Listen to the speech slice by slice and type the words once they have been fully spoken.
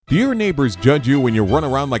Do your neighbors judge you when you run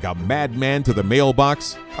around like a madman to the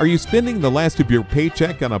mailbox? Are you spending the last of your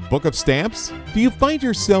paycheck on a book of stamps? Do you find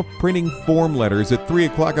yourself printing form letters at 3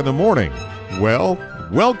 o'clock in the morning? Well,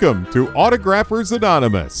 welcome to Autographers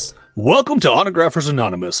Anonymous. Welcome to Autographers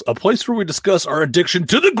Anonymous, a place where we discuss our addiction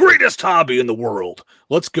to the greatest hobby in the world.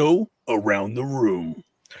 Let's go around the room.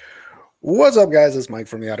 What's up, guys? It's Mike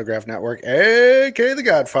from the Autograph Network, aka The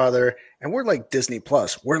Godfather, and we're like Disney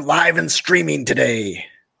Plus. We're live and streaming today.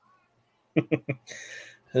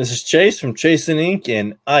 This is Chase from Chasing Inc.,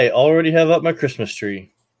 and I already have up my Christmas tree.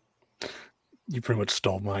 You pretty much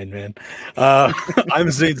stole mine, man. I'm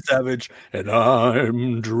Zane Savage, and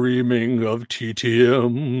I'm dreaming of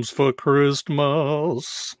TTMs for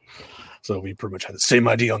Christmas. So we pretty much had the same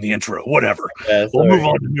idea on the intro. Whatever. Yeah, we'll move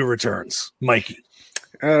on to new returns. Mikey.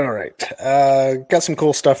 All right. Got some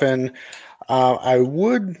cool stuff in. I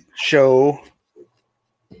would show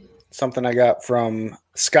something I got from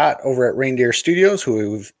Scott over at Reindeer Studios,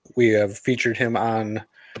 who we have featured him on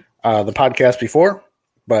the podcast before,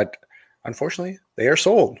 but unfortunately they are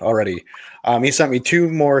sold already. He sent me 2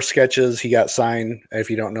 more sketches he got signed. If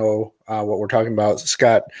you don't know what we're talking about,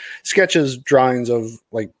 Scott sketches drawings of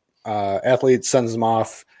like athletes, sends them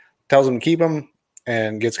off, tells them to keep them,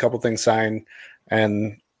 and gets a couple things signed.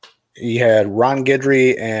 And he had Ron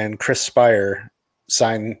Guidry and Chris Spire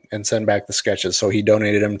sign and send back the sketches. So he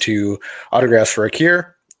donated them to Autographs for a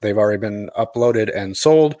Cure. They've already been uploaded and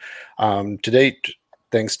sold. To date,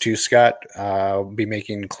 thanks to Scott, I'll be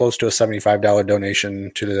making close to a $75 donation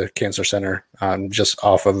to the Cancer Center just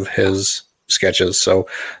off of his sketches. So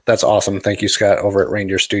that's awesome. Thank you, Scott, over at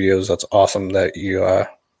Reindeer Studios. That's awesome that you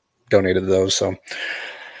donated those. So,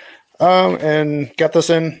 and got this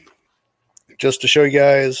in just to show you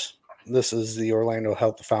guys. This is the Orlando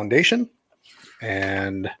Health Foundation.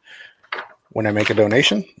 And when I make a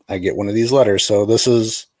donation, I get one of these letters. So this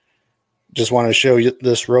is, just want to show you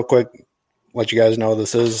this real quick, let you guys know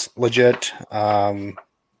this is legit. I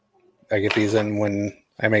get these in when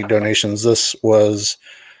I make donations. This was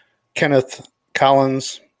Kenneth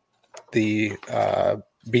Collins, the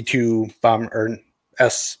B-2 bomb or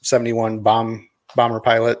S-71 bomber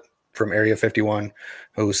pilot from Area 51,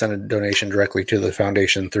 who sent a donation directly to the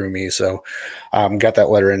foundation through me. So got that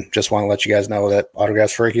letter in. Just want to let you guys know that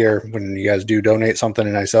Autographs for a Cure, when you guys do donate something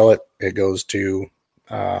and I sell it, it goes to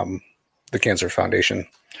the Cancer Foundation.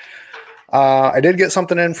 I did get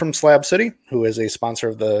something in from Slab City, who is a sponsor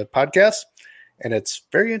of the podcast, and it's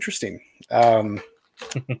very interesting.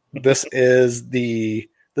 This was the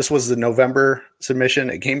November submission.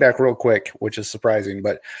 It came back real quick, which is surprising,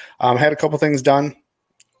 but had a couple things done.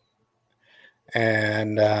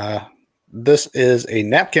 And this is a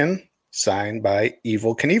napkin signed by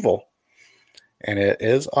Evel Knievel, and it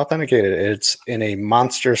is authenticated. It's in a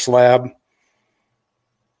monster slab.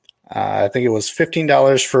 I think it was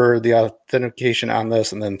 $15 for the authentication on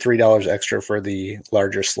this, and then $3 extra for the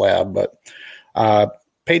larger slab. But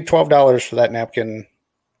paid $12 for that napkin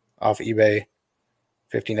off eBay,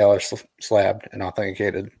 $15 slabbed and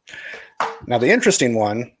authenticated. Now, the interesting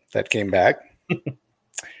one that came back,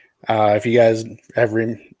 if you guys have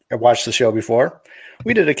watched the show before,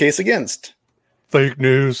 we did a case against Fake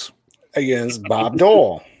news. Against Bob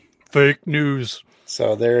Dole. Fake news.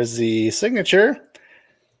 So there's the signature.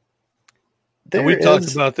 And we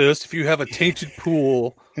talked about this. If you have a tainted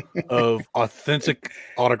pool of authentic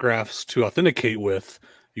autographs to authenticate with,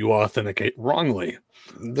 you authenticate wrongly.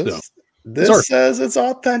 This says it's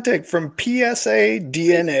authentic from PSA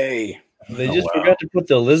DNA. They forgot to put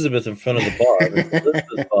the Elizabeth in front of the bar.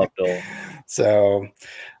 Elizabeth Bob Dole. So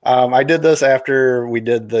I did this after we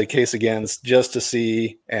did the case against just to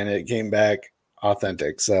see, and it came back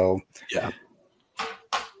authentic. So yeah.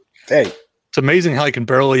 Hey. It's amazing how he can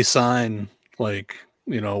barely sign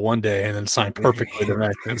one day and then sign perfectly the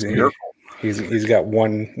next. It's beautiful. He's got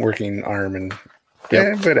one working arm and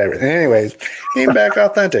whatever. Anyways, came back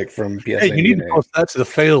authentic from PSA. Hey, you need to post that to the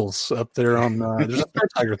fails up there on there's a Star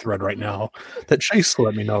Tiger thread right now that Chase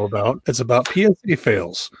let me know about. It's about PSA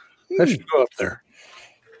fails. That should go up there.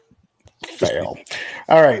 Fail.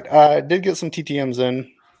 All right. I did get some TTMs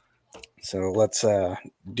in. So let's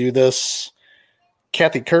do this.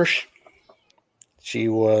 Kathy Kirsch. She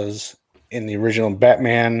was in the original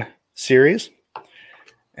Batman series.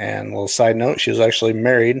 And a little side note, she was actually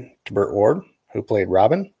married to Burt Ward, who played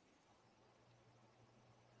Robin.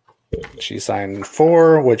 She signed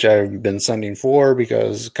 4, which I've been sending 4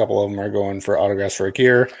 because a couple of them are going for Autographs for a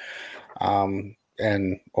Cure.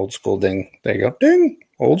 And old school ding. There you go. Ding.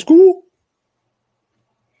 Old school.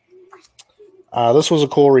 This was a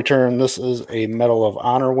cool return. This is a Medal of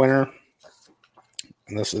Honor winner.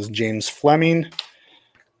 And this is James Fleming.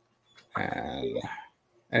 And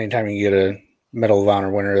anytime you get a Medal of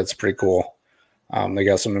Honor winner, that's pretty cool. They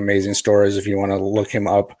got some amazing stories if you want to look him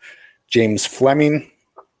up. James Fleming,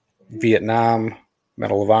 Vietnam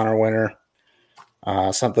Medal of Honor winner.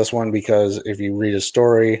 Sent this one because if you read his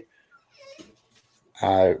story,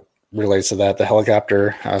 relates to that. The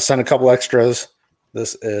helicopter. Sent a couple extras.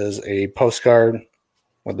 This is a postcard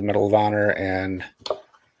with the Medal of Honor and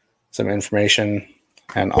some information,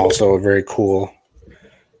 and also a very cool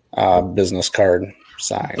business card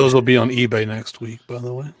signed. Those will be on eBay next week, by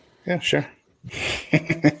the way. Yeah, sure.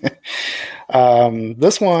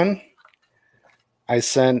 This one I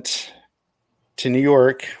sent to New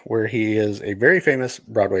York, where he is a very famous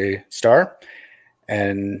Broadway star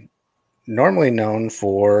and normally known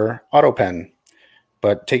for AutoPen.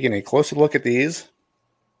 But taking a closer look at these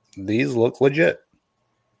look legit.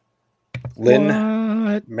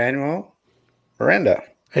 Lin-Manuel Miranda.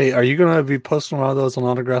 Hey, are you going to be posting a lot of those on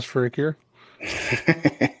autographs for a year?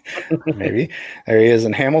 Maybe. There he is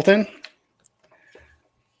in Hamilton.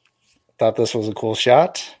 Thought this was a cool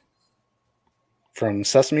shot from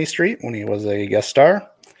Sesame Street when he was a guest star.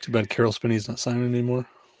 Too bad Carol Spinney's not signing anymore.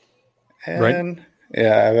 And right?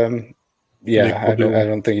 I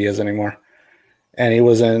don't think he is anymore. And he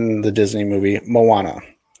was in the Disney movie Moana.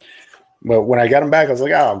 But when I got him back, I was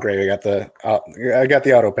like, "Oh, great! I got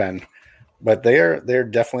the auto pen." But they're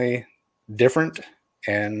definitely different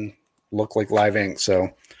and look like live ink.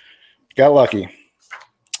 So got lucky.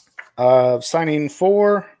 Signing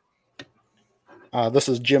 4. This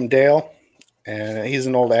is Jim Dale, and he's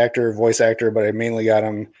an old actor, voice actor, but I mainly got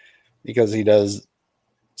him because he does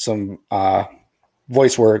some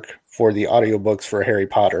voice work for the audiobooks for Harry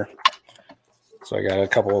Potter. So I got a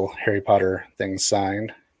couple Harry Potter things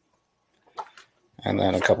signed. And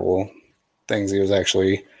then a couple things he was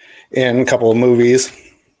actually in, a couple of movies.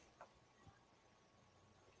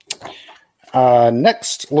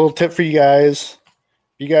 Next, little tip for you guys.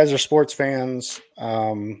 If you guys are sports fans,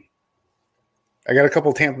 I got a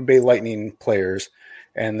couple Tampa Bay Lightning players,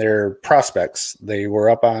 and they're prospects. They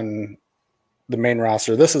were up on the main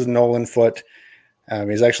roster. This is Nolan Foote.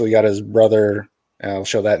 He's actually got his brother. I'll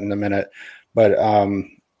show that in a minute. But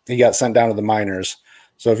he got sent down to the minors.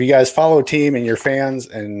 So if you guys follow a team and you're fans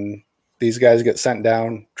and these guys get sent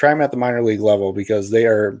down, try them at the minor league level because they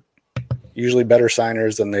are usually better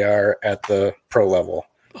signers than they are at the pro level.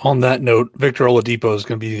 On that note, Victor Oladipo is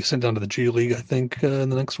going to be sent down to the G League, I think,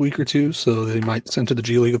 in the next week or two. So they might send to the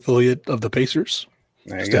G League affiliate of the Pacers.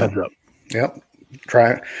 There you go. Heads up. Yep.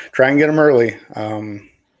 Try and get them early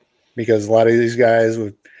because a lot of these guys,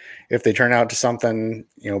 if they turn out to something,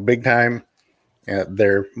 big time,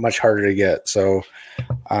 they're much harder to get. So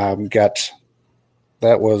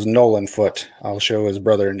that was Nolan Foote. I'll show his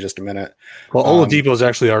brother in just a minute. Well, Oladipo is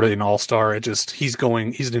actually already an all-star. He's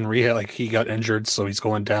in rehab. Like he got injured, so he's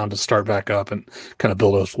going down to start back up and kind of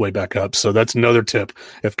build his way back up. So that's another tip.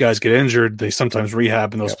 If guys get injured, they sometimes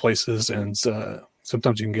rehab in those places, and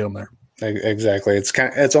sometimes you can get them there. Exactly.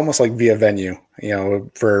 It's almost like via venue.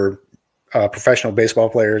 For professional baseball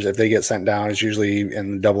players, if they get sent down, it's usually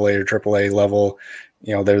in the AA or AAA level.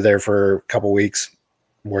 They're there for a couple weeks,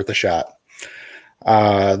 worth a shot.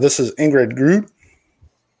 This is Ingrid Groot,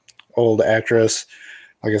 old actress.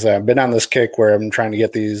 Like I said, I've been on this kick where I'm trying to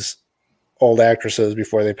get these old actresses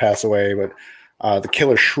before they pass away. But The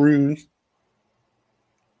Killer Shrew,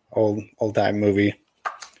 old time movie,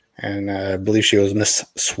 and I believe she was Miss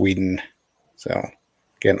Sweden. So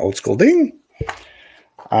again, old school ding.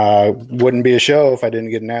 Wouldn't be a show if I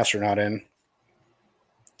didn't get an astronaut in.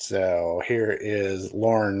 So here is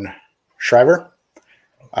Lauren Shriver.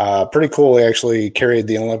 Pretty cool. He actually carried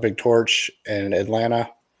the Olympic torch in Atlanta.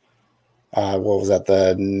 What was that?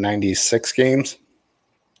 The 96 games.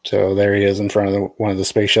 So there he is in front of one of the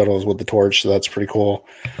space shuttles with the torch. So that's pretty cool.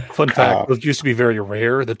 Fun fact, those used to be very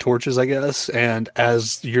rare, the torches, I guess. And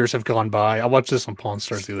as years have gone by, I watched this on Pawn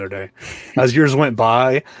Stars the other day. As years went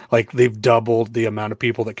by, they've doubled the amount of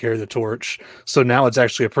people that carry the torch. So now it's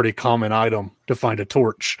actually a pretty common item to find a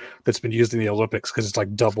torch that's been used in the Olympics because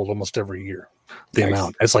it's doubled almost every year. The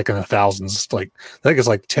amount. It's in the thousands. I think it's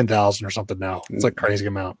 10,000 or something now. It's crazy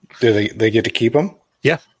amount. Do they get to keep them?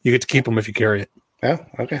 Yeah, you get to keep them if you carry it. Oh,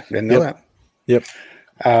 okay. Didn't know that. Yep.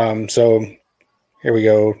 So here we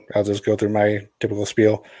go. I'll just go through my typical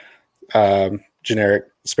spiel. Generic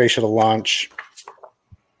space shuttle launch,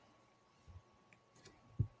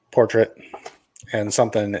 portrait, and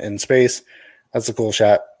something in space. That's a cool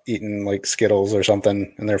shot. Eating Skittles or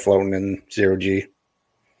something, and they're floating in 0G.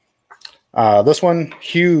 This one,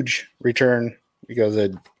 huge return because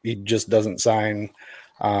he just doesn't sign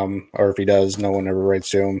Or if he does, no one ever writes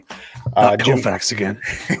to him. Not Koufax again.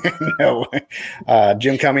 No.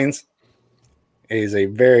 Jim Cummings. He's a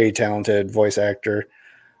very talented voice actor.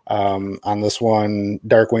 On this one,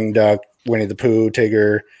 Darkwing Duck, Winnie the Pooh,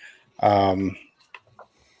 Tigger.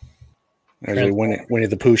 There's a Winnie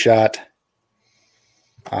the Pooh shot.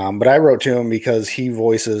 But I wrote to him because he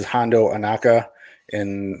voices Hondo Anaka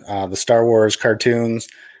in the Star Wars cartoons.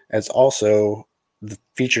 It's also the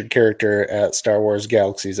featured character at Star Wars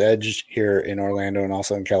Galaxy's Edge here in Orlando and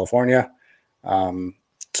also in California.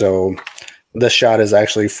 So this shot is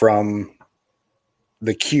actually from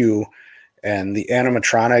the queue, and the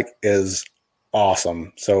animatronic is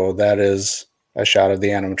awesome. So that is a shot of the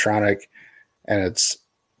animatronic, and it's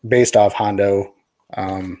based off Hondo.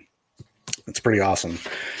 It's pretty awesome.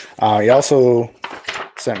 He also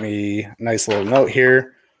sent me a nice little note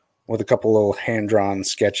here with a couple little hand-drawn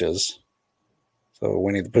sketches. So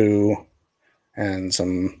Winnie the Pooh and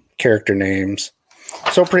some character names.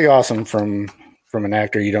 So pretty awesome from an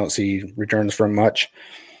actor you don't see returns from much.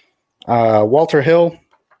 Walter Hill,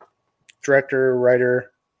 director,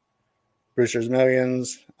 writer, Brewster's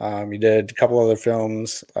Millions. He did a couple other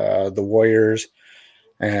films, The Warriors,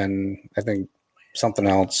 and I think something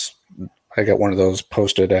else. I got one of those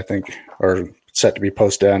posted, I think, or set to be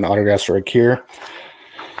posted on Autographs for Akir.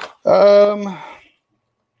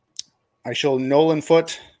 I showed Nolan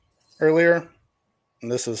Foote earlier,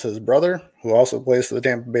 and this is his brother, who also plays for the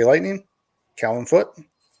Tampa Bay Lightning, Calvin Foote.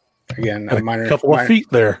 Again, a couple of feet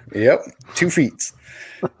there. Yep, 2 feet.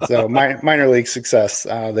 So minor league success.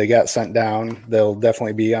 They got sent down. They'll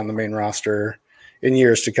definitely be on the main roster in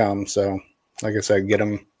years to come. So, like I said, get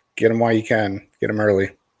them while you can. Get them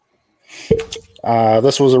early.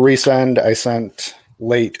 This was a resend I sent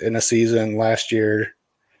late in a season last year,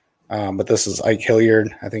 but this is Ike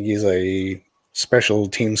Hilliard. I think he's a special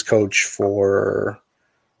teams coach for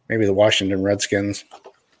maybe the Washington Redskins,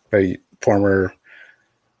 a former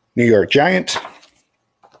New York Giant.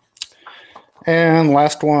 And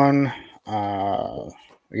last one,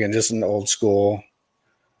 again, just an old school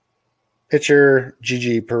pitcher,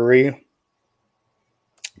 Gigi Puri.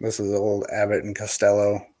 This is old Abbott and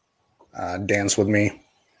Costello. Dance With Me.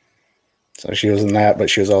 So she was in that, but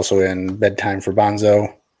she was also in Bedtime for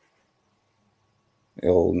Bonzo, the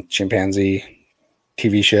old chimpanzee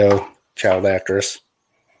TV show, child actress.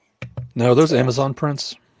 No, those Amazon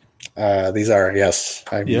prints. These are, yes.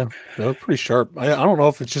 Yeah, they look pretty sharp. I don't know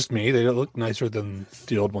if it's just me. They look nicer than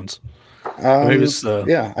the old ones. Maybe it's,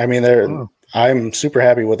 yeah, I mean, I'm super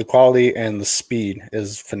happy with the quality, and the speed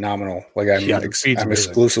is phenomenal. Like I'm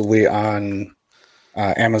exclusively on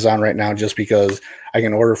Amazon right now just because I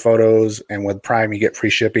can order photos, and with Prime you get free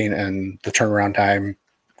shipping and the turnaround time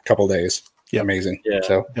a couple days. Yep. Amazing. Yeah.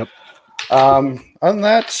 So yep. Other than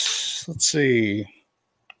that, let's see.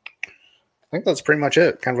 I think that's pretty much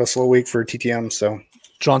it. Kind of a slow week for TTM. So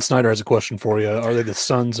John Snyder has a question for you. Are they the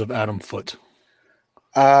sons of Adam Foote?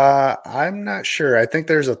 I'm not sure. I think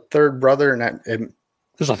there's a third brother, and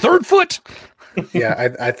There's a third Foote.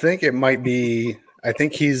 yeah, I think it might be. I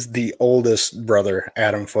think he's the oldest brother,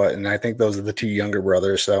 Adam Foote, and I think those are the two younger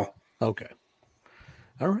brothers. So Okay.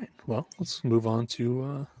 All right. Well, let's move on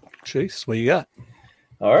to Chase. What you got?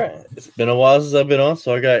 All right. It's been a while since I've been on,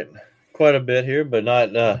 so I got quite a bit here, but not.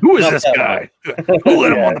 Who is not this that guy? much. Who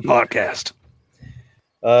let him on the podcast?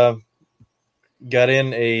 Got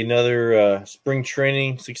in another spring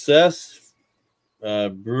training success.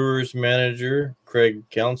 Brewers manager Craig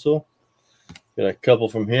Counsell. Got a couple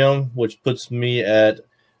from him, which puts me at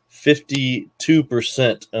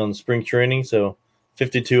 52% on spring training, so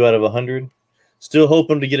 52 out of 100. Still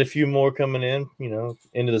hoping to get a few more coming in,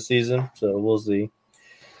 into the season, so we'll see.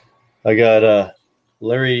 I got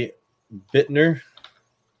Larry Bittner.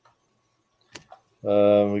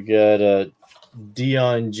 We got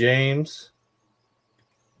Dion James.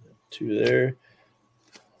 2 there.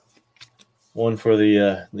 One for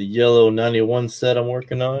the yellow 91 set I'm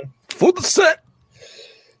working on. For the set.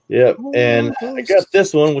 Yep, and I got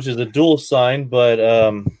this one, which is a dual sign, but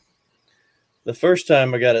the first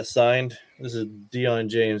time I got it signed, this is Dion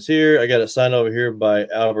James here. I got it signed over here by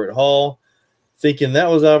Albert Hall, thinking that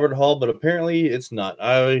was Albert Hall, but apparently it's not.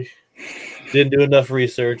 I didn't do enough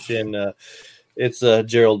research, and it's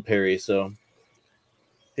Gerald Perry. So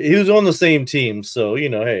he was on the same team, so,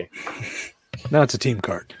 hey. Now it's a team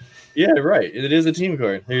card. Yeah, right. It is a team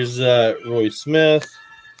card. Here's Roy Smith.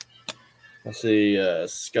 Let's see,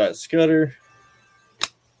 Scott Scudder.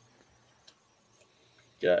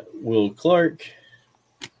 Got Will Clark.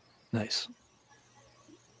 Nice.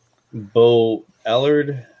 Bo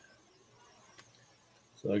Allard.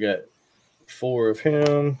 So I got 4 of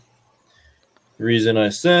him. reason I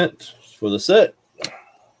sent for the set.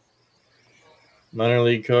 Minor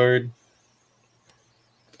league card.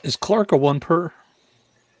 Is Clark a 1 per?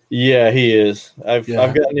 Yeah, he is. I've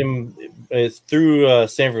gotten him. It's through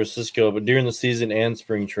San Francisco, but during the season and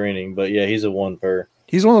spring training. But yeah, he's a 1 per.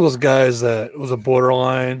 He's one of those guys that was a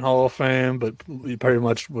borderline Hall of Fame, but he pretty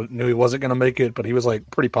much knew he wasn't going to make it. But he was like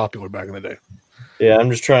pretty popular back in the day. Yeah, I'm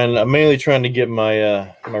mainly trying to get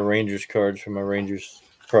my my Rangers cards for my Rangers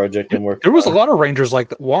project I'm working. There was a lot of Rangers like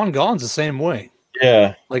that. Juan Gaughan's the same way.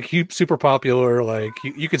 Yeah, like he super popular. Like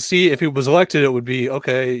you could see if he was elected, it would be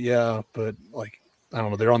okay. Yeah, but like I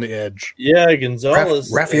don't know, they're on the edge. Yeah,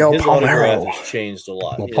 Gonzalez, Rafael Palmeiro has changed a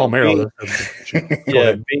lot. Well, Palmeiro,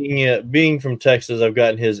 being from Texas, I've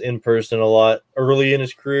gotten his in person a lot early in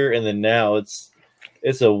his career, and then now it's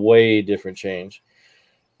a way different change.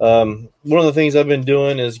 One of the things I've been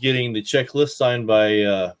doing is getting the checklist signed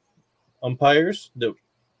by umpires that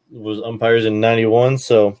was umpires in '91.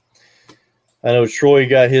 So I know Troy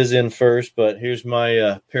got his in first, but here's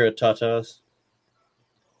my pair of tatas.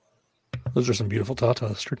 Those are some beautiful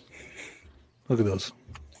tatas. Look at those.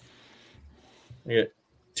 I got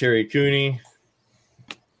Terry Cooney,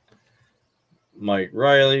 Mike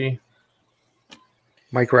Riley.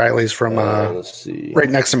 Mike Riley's from let's see, right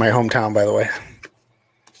next to my hometown, by the way.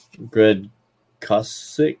 Greg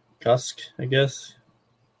Kosk, I guess.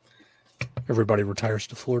 Everybody retires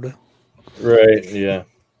to Florida. Right, yeah.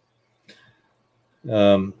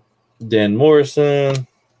 Dan Morrison.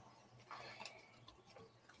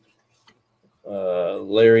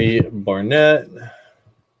 Larry Barnett.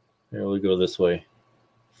 Here, we'll go this way.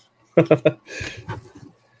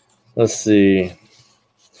 Let's see.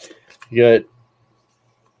 You got,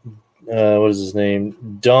 what is his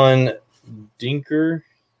name? Don Dinker.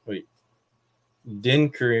 Wait.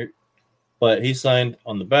 Dinker. But he signed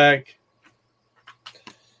on the back.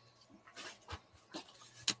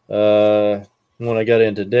 One I got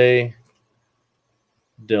in today.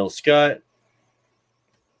 Dale Scott.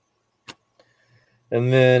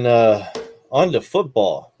 And then on to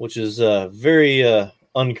football, which is very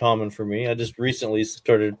uncommon for me. I just recently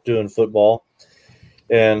started doing football.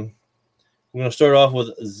 And I'm going to start off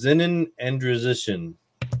with Zenon Andrusician.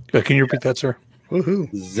 Can you repeat that, sir? Woohoo.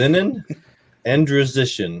 Zenon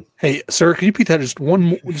Andrusician. Hey, sir, can you repeat that just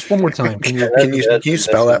one more time? Can you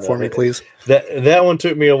spell that for me, please? That one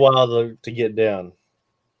took me a while to get down.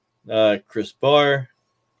 Chris Barr.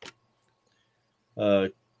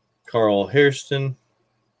 Carl Hairston.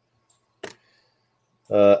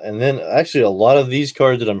 And then actually a lot of these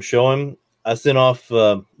cards that I'm showing, I sent off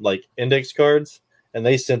like index cards, and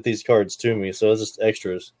they sent these cards to me. So it's just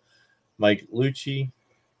extras. Mike Lucci.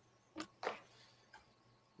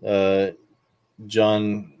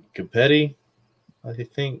 John Capetti, I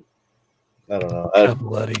think. I don't know.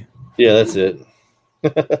 Capetti. Yeah, that's it.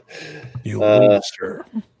 You loser.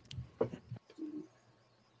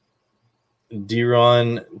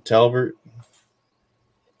 Deron Talbert.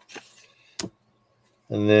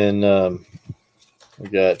 And then we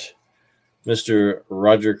got Mr.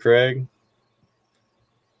 Roger Craig.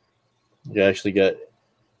 You actually got a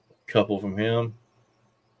couple from him.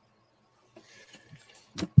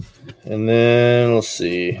 And then let's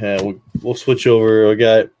see. We'll switch over. I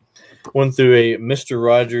got one through a Mr.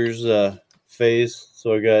 Rogers phase.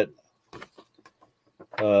 So I got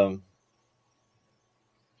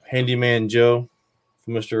Handyman Joe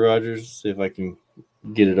from Mr. Rogers. See if I can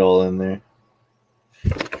get it all in there.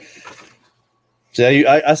 So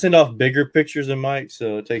I send off bigger pictures than Mike,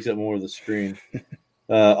 so it takes up more of the screen.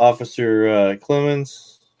 Officer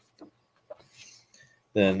Clemens,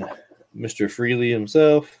 then Mr. Freely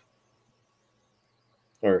himself,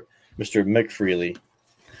 or Mr. McFreely.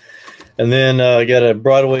 And then I got a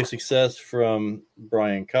Broadway success from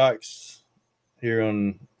Brian Cox here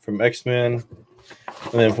from X-Men,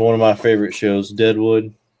 and then for one of my favorite shows,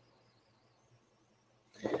 Deadwood.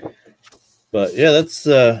 But yeah, that's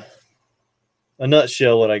a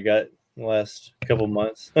nutshell what I got in the last couple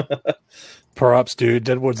months. Props, dude.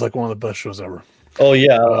 Deadwood's like one of the best shows ever. Oh,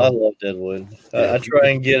 yeah. I love Deadwood. I try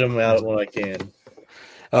and get them out when I can.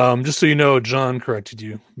 Just so you know, John corrected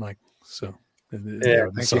you, Mike. So, yeah,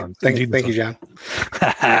 thank you, John.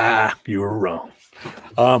 You were wrong.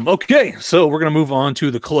 Okay, so we're going to move on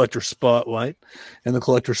to the collector spotlight. And the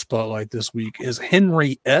collector spotlight this week is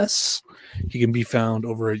Henry S. He can be found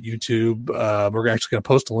over at YouTube. We're actually going to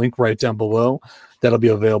post a link right down below. That'll be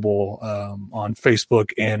available on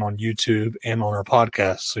Facebook and on YouTube and on our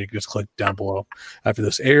podcast. So you can just click down below after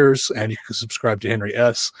this airs, and you can subscribe to Henry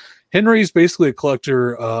S. Henry's basically a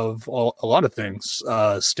collector of a lot of things,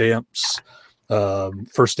 stamps,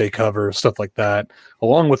 first day covers, stuff like that,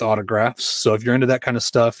 along with autographs. So if you're into that kind of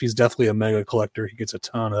stuff, he's definitely a mega collector. He gets a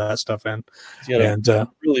ton of that stuff in. He's got a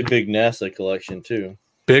really big NASA collection too.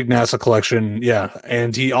 Big NASA collection, yeah.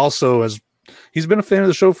 And he also he's been a fan of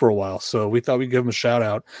the show for a while, so we thought we'd give him a shout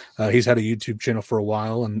out. He's had a YouTube channel for a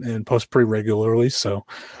while and posts pretty regularly, so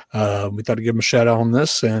we thought to give him a shout out on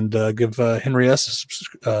this and give Henry S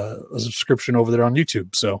a subscription over there on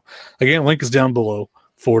YouTube. So again, link is down below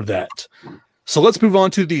for that. So let's move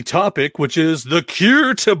on to the topic, which is the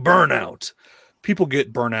cure to burnout. People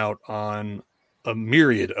get burnout on a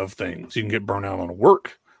myriad of things. You can get burnout on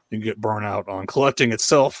work. You can get burnout on collecting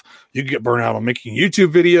itself. You can get burnout on making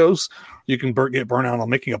YouTube videos. You can get burnout on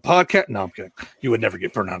making a podcast. No, I'm kidding. You would never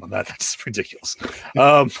get burnout on that. That's ridiculous.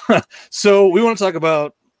 So we want to talk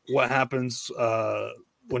about what happens why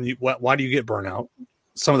do you get burnout,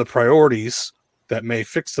 some of the priorities that may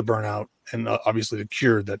fix the burnout, and obviously the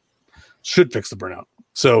cure that should fix the burnout.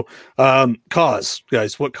 So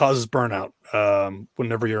guys, what causes burnout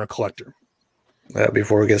whenever you're a collector?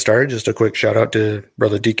 Before we get started, just a quick shout out to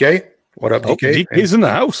brother DK. What up, DK? DK's in the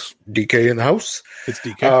house. DK in the house. It's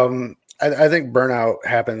DK. I think burnout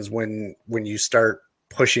happens when you start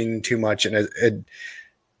pushing too much, and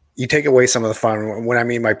you take away some of the fun. What I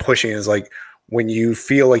mean by pushing is like when you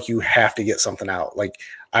feel like you have to get something out. Like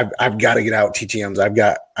I've got to get out TTMs. I've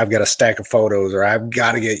got a stack of photos, or I've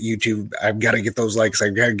got to get YouTube. I've got to get those likes.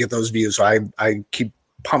 I've got to get those views. So I keep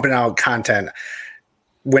pumping out content.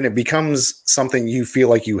 When it becomes something you feel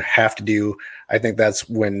like you have to do, I think that's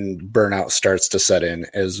when burnout starts to set in,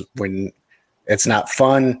 is when it's not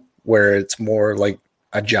fun, where it's more like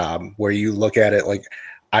a job, where you look at it like,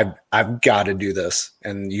 I've got to do this.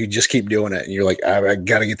 And you just keep doing it. And you're like, I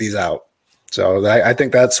got to get these out. So I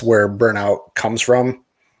think that's where burnout comes from.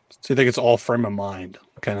 So you think it's all frame of mind,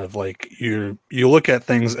 kind of like you look at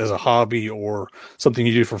things as a hobby or something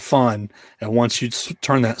you do for fun. And once you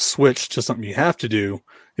turn that switch to something you have to do,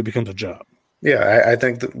 it becomes a job. Yeah, I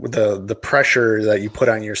think the pressure that you put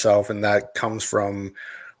on yourself, and that comes from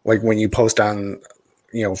like when you post on,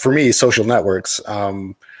 for me, social networks,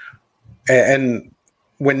 and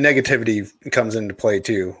when negativity comes into play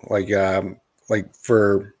too, like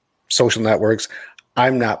for social networks,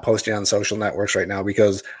 I'm not posting on social networks right now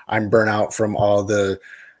because I'm burnt out from all the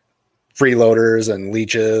freeloaders and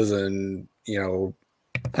leeches and,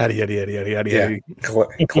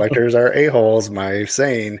 collectors are a-holes. My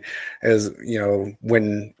saying is,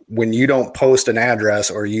 when you don't post an address,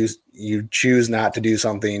 or you choose not to do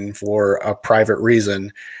something for a private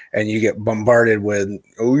reason, and you get bombarded with,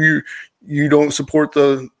 you don't support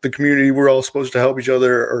the community, we're all supposed to help each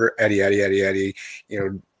other, or Eddie,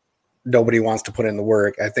 nobody wants to put in the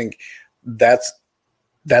work. I think that's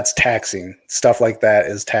taxing. Stuff like that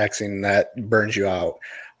is taxing. That burns you out.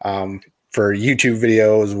 For YouTube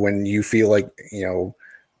videos, when you feel like,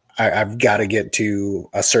 I've got to get to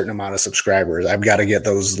a certain amount of subscribers, I've got to get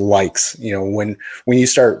those likes, when you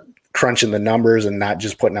start crunching the numbers and not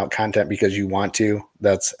just putting out content because you want to,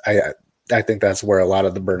 I think that's where a lot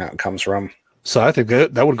of the burnout comes from. So I think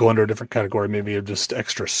that would go under a different category, maybe of just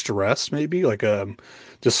extra stress, maybe like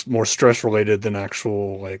just more stress related than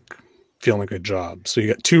actual like feeling like a job. So you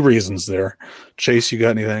got two reasons there. Chase, you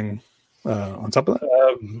got anything on top of that?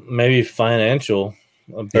 Maybe financial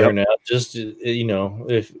burnout. Yep. Just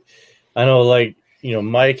if I know, like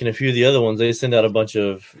Mike and a few of the other ones, they send out a bunch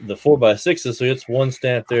of the 4x6s, so it's one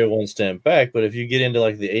stamp there, one stamp back. But if you get into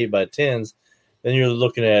like the 8x10s, then you're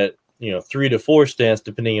looking at 3 to 4 stamps,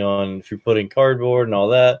 depending on if you're putting cardboard and all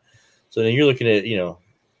that. So then you're looking at, $5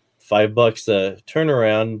 a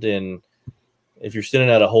turnaround. And if you're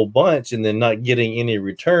sending out a whole bunch and then not getting any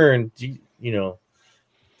return,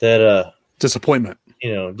 that disappointment.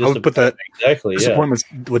 I would put that exactly. Disappointments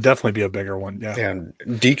would definitely be a bigger one. Yeah. And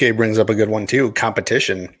DK brings up a good one too.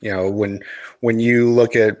 Competition. When you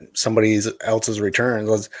look at somebody else's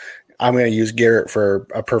returns, I'm going to use Garrett for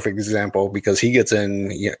a perfect example, because he gets in,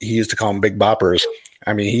 he used to call them big boppers.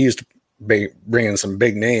 I mean, he used to bring in some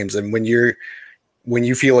big names. And when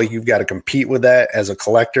you feel like you've got to compete with that as a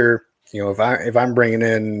collector, if I'm bringing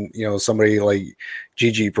in, somebody like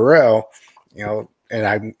Gigi Perel,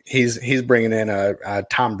 and he's bringing in a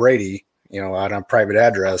Tom Brady, on a private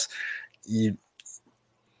address, the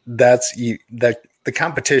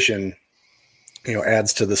competition,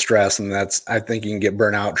 adds to the stress. And I think you can get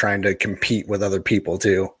burnt out trying to compete with other people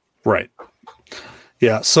too. Right.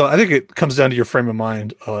 Yeah. So I think it comes down to your frame of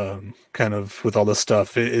mind, kind of with all this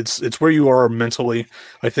stuff. It's where you are mentally.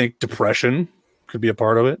 I think depression could be a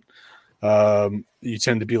part of it. You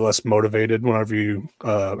tend to be less motivated whenever you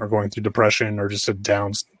are going through depression or just a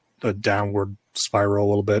down a downward spiral a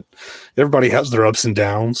little bit. Everybody has their ups and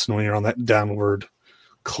downs, and when you're on that downward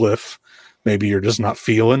cliff, maybe you're just not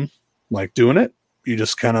feeling like doing it. You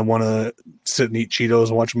just kind of want to sit and eat Cheetos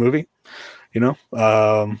and watch a movie.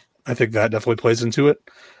 I think that definitely plays into it.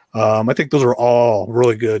 I think those are all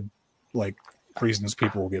really good, like, reasons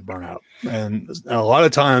people will get burnout. And a lot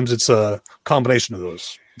of times it's a combination of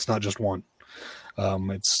those. It's not just one.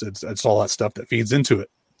 It's all that stuff that feeds into it.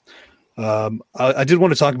 I did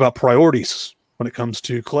want to talk about priorities when it comes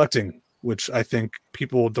to collecting, which I think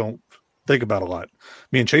people don't think about a lot.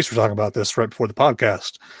 Me and Chase were talking about this right before the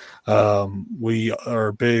podcast. We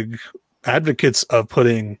are big advocates of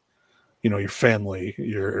putting, your family,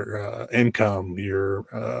 your income, your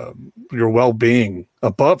well-being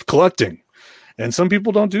above collecting. And some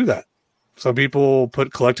people don't do that. Some people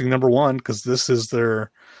put collecting number one because this is the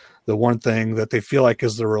one thing that they feel like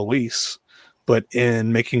is their release. But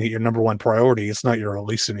in making it your number one priority, it's not your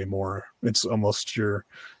release anymore. It's almost your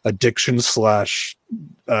addiction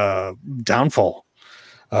 / downfall.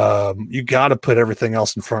 You got to put everything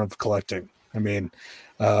else in front of collecting. I mean,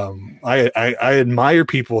 I admire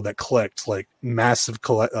people that collect like massive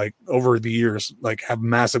like over the years, like have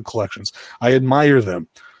massive collections. I admire them,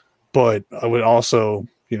 but I would also,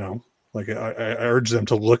 like I urge them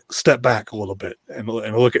to step back a little bit and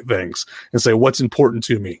look at things and say, what's important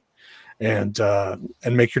to me? And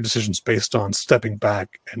make your decisions based on stepping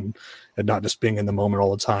back and not just being in the moment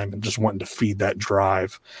all the time and just wanting to feed that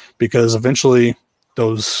drive, because eventually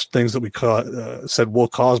those things that we said will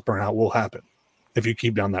cause burnout will happen if you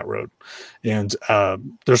keep down that road. And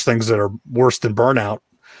there's things that are worse than burnout.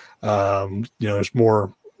 There's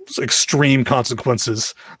more extreme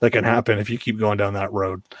consequences that can happen if you keep going down that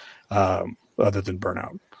road, other than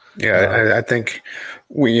burnout. Yeah, I think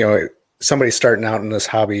somebody starting out in this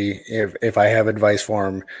hobby, if I have advice for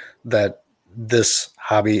them, that this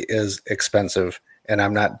hobby is expensive, and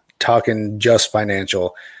I'm not talking just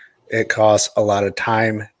financial. It costs a lot of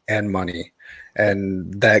time and money,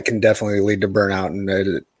 and that can definitely lead to burnout.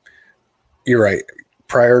 And you're right.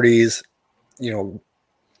 Priorities,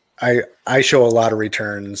 I show a lot of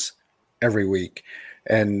returns every week,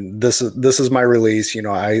 and this is my release.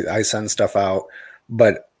 I send stuff out,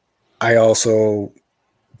 but I also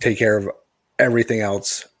take care of everything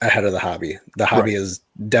else ahead of the hobby. The hobby is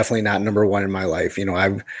definitely not number one in my life.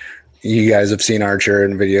 You guys have seen Archer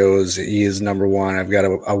in videos. He is number one. I've got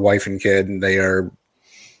a wife and kid, and they are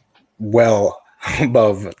well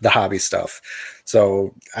above the hobby stuff.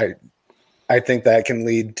 So I think that can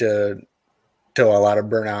lead to a lot of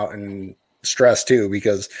burnout and stress too,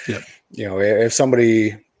 because, if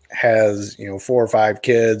somebody has, 4 or 5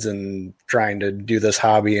 kids and trying to do this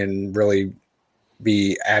hobby and really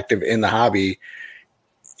be active in the hobby,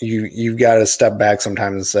 you've got to step back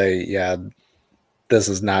sometimes and say, yeah, this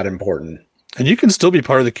is not important. And you can still be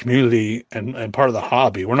part of the community and part of the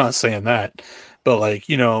hobby. We're not saying that, but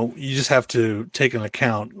you just have to take into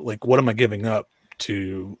account, like, what am I giving up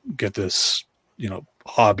to get this,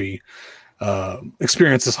 hobby,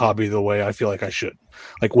 experience this hobby the way I feel like I should.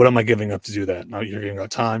 Like, what am I giving up to do that? Now you're giving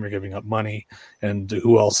up time, you're giving up money, and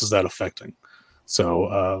who else is that affecting?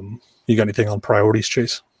 So, you got anything on priorities,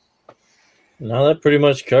 Chase? No, that pretty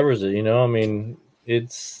much covers it. I mean, you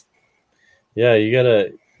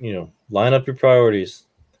gotta, line up your priorities.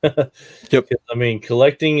 Yep. I mean,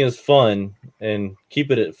 collecting is fun, and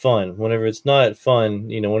keep it at fun. Whenever it's not fun,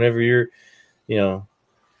 whenever you're,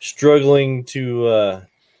 struggling to,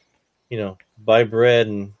 buy bread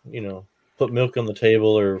and, put milk on the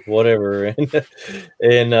table or whatever.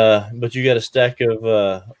 And but you got a stack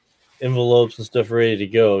of envelopes and stuff ready to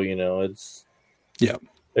go. There's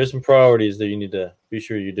some priorities that you need to be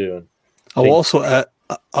sure you do.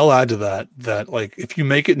 I'll add to that like, if you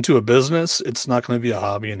make it into a business, it's not going to be a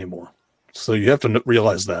hobby anymore. So you have to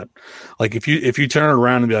realize that. Like, if you turn it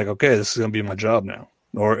around and be like, okay, this is going to be my job now,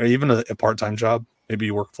 or even a part-time job, maybe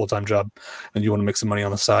you work a full-time job and you want to make some money on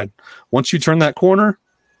the side. Once you turn that corner,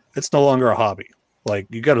 it's no longer a hobby. Like,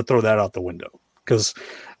 you got to throw that out the window, because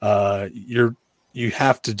you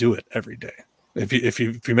have to do it every day. If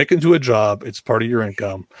you make it into a job, it's part of your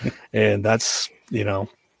income, and that's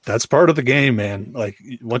part of the game, man. Like,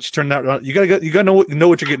 once you turn that around, you gotta know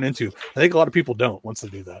what you're getting into. I think a lot of people don't once they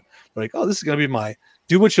do that. They're like, oh, this is gonna be my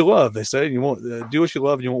do what you love. They say you won't do what you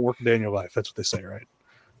love, and you won't work a day in your life. That's what they say, right?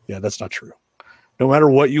 Yeah, that's not true. No matter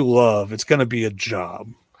what you love, it's gonna be a job,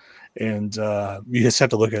 and you just have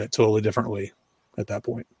to look at it totally differently at that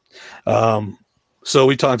point. So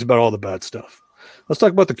we talked about all the bad stuff. Let's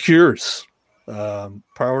talk about the cures.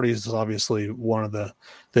 Priorities is obviously one of the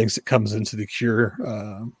things that comes into the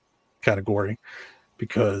cure category,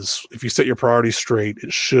 because if you set your priorities straight,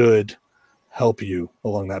 it should help you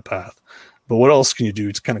along that path. But what else can you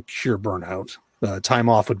do to kind of cure burnout? Time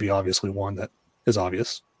off would be obviously one that is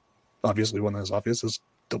obvious. Obviously, one that is obvious is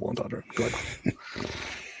double entendre. Go ahead.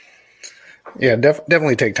 Yeah,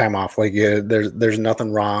 definitely take time off. Like, there's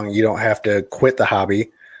nothing wrong. You don't have to quit the hobby.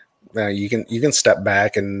 You can step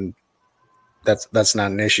back, and that's not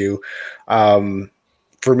an issue.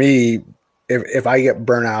 For me, if I get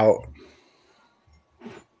burnout,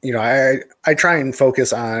 you know, I try and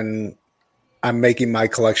focus on making my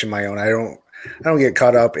collection my own. I don't get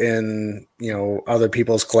caught up in, you know, other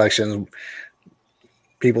people's collections.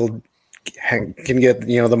 People can get,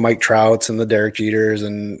 you know, the Mike Trouts and the Derek Jeters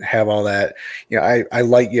and have all that. You know, I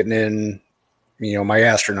like getting in, you know, my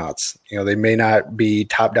astronauts. You know, they may not be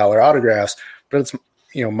top dollar autographs, but it's,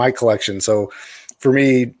 you know, my collection. So for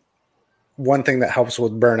me, one thing that helps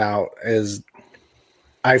with burnout is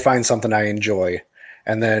I find something I enjoy,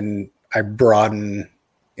 and then I broaden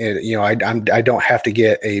it. You know, I don't have to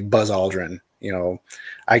get a Buzz Aldrin. You know,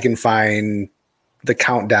 I can find the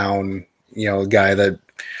Countdown, you know, guy that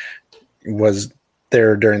was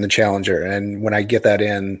there during the Challenger. And when I get that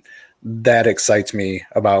in, that excites me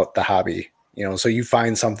about the hobby, you know. So you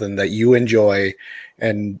find something that you enjoy,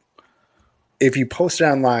 and if you post it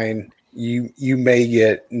online, you may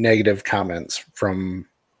get negative comments from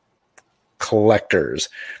collectors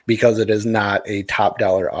because it is not a top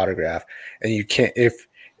dollar autograph. And you can't,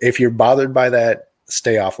 if you're bothered by that,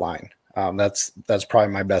 stay offline. That's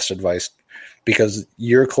probably my best advice, because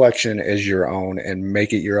your collection is your own, and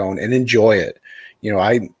make it your own and enjoy it. You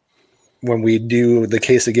know, when we do the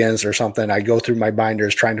case against or something, I go through my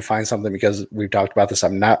binders trying to find something, because we've talked about this.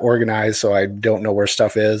 I'm not organized, so I don't know where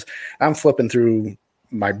stuff is. I'm flipping through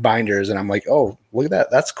my binders and I'm like, oh, look at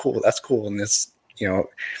that. That's cool. That's cool. And it's, you know,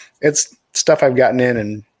 it's stuff I've gotten in,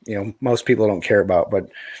 and, you know, most people don't care about, but,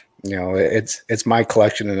 you know, it's my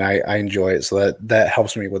collection, and I enjoy it. So that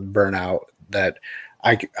helps me with burnout, that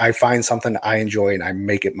I find something I enjoy and I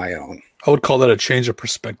make it my own. I would call that a change of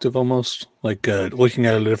perspective, almost like looking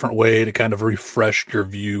at it a different way to kind of refresh your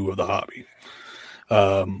view of the hobby.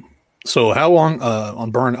 So how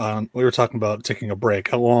long we were talking about taking a break.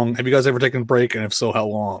 How long have you guys ever taken a break? And if so, how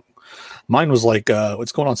long? Mine was like,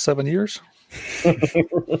 what's going on, 7 years?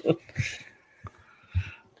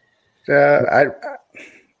 I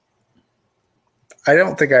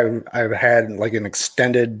don't think I've had like an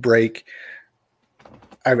extended break.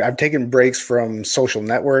 I've taken breaks from social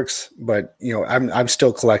networks, but, you know, I'm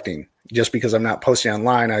still collecting. Just because I'm not posting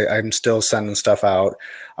online, I'm still sending stuff out.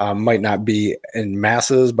 Might not be in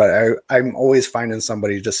masses, but I'm always finding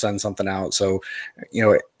somebody to send something out. So, you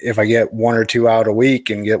know, if I get one or two out a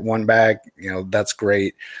week and get one back, you know, that's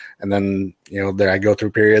great. And then, you know, there I go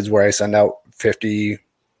through periods where I send out 50,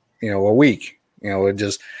 you know, a week. You know, it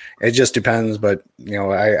just depends. But, you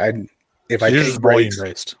know, if I take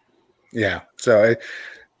breaks, yeah. So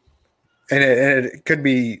it could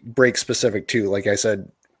be break specific too. Like I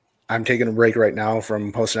said, I'm taking a break right now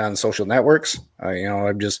from posting on social networks. You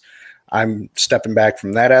know, I'm stepping back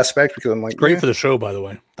from that aspect, because I'm like, great for the show, by the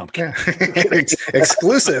way. Yeah.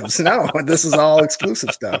 Exclusives. No, this is all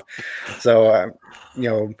exclusive stuff. So, you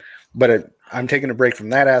know, but I'm taking a break from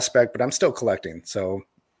that aspect, but I'm still collecting. So,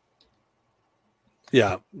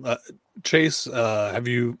 yeah. Chase, have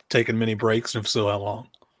you taken many breaks? And if so, how long?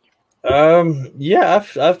 Yeah,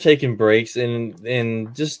 I've taken breaks,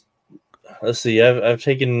 and just, let's see, I've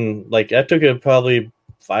taken, like, I took a probably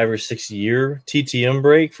 5 or 6 year TTM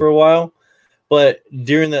break for a while, but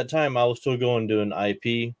during that time I was still going to an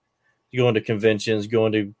IP, going to conventions,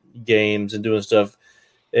 going to games and doing stuff.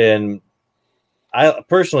 And I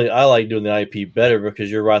personally like doing the IP better, because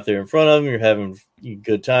you're right there in front of them, you're having a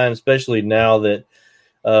good time, especially now that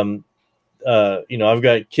you know, I've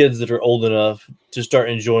got kids that are old enough to start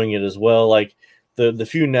enjoying it as well. Like the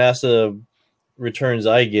few NASA returns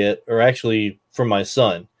I get are actually from my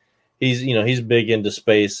son. He's big into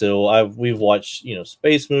space, so we've watched, you know,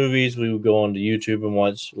 space movies. We would go onto YouTube and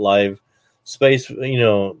watch live space, you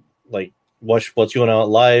know, like watch what's going on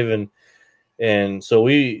live, and so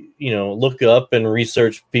we, you know, look up and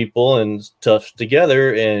research people and stuff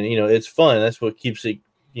together, and, you know, it's fun. That's what keeps it,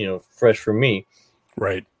 you know, fresh for me.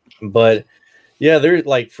 Right. But yeah, there's,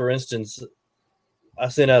 like, for instance, I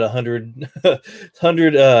sent out 100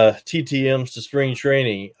 TTMs to spring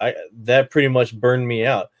training. That pretty much burned me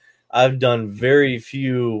out. I've done very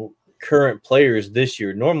few current players this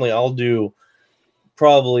year. Normally I'll do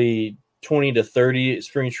probably 20 to 30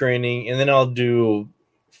 spring training, and then I'll do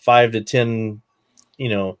 5 to 10, you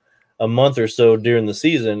know, a month or so during the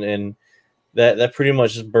season. And that pretty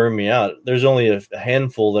much just burned me out. There's only a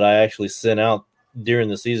handful that I actually sent out during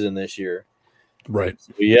the season this year. Right.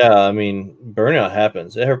 So, yeah, I mean, burnout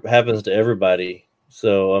happens. It happens to everybody.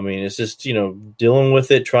 So, I mean, it's just, dealing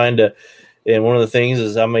with it, and one of the things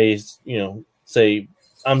is I may, say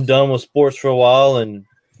I'm done with sports for a while and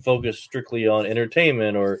focus strictly on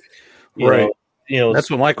entertainment or, that's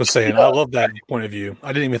what Mike was saying. I love that point of view.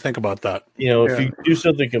 I didn't even think about that. If you do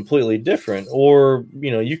something completely different, or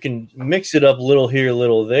you can mix it up a little here, a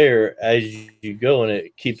little there as you go, and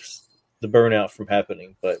it keeps the burnout from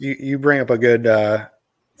happening. But you bring up a good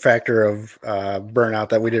factor of burnout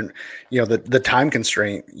that we didn't, the time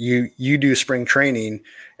constraint. You do spring training,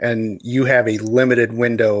 and you have a limited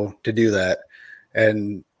window to do that,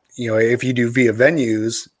 and if you do via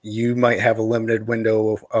venues, you might have a limited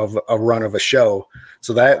window of a run of a show.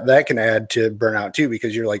 So that can add to burnout too,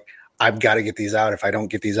 because you're like, I've got to get these out. If I don't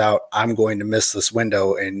get these out, I'm going to miss this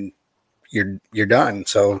window, and you're done.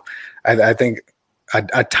 So I think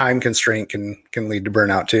a time constraint can lead to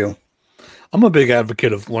burnout too. I'm a big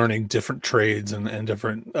advocate of learning different trades and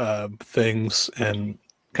different things and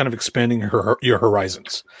kind of expanding your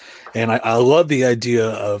horizons. And I love the idea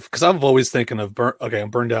of, because I'm always thinking of, I'm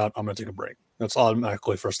burned out, I'm going to take a break. That's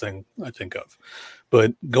automatically first thing I think of.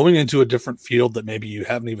 But going into a different field that maybe you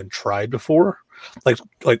haven't even tried before, like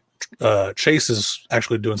Chase is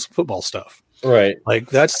actually doing some football stuff. Right. Like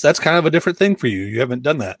that's kind of a different thing for you. You haven't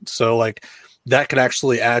done that. So like that could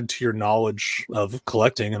actually add to your knowledge of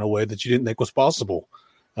collecting in a way that you didn't think was possible.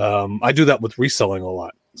 I do that with reselling a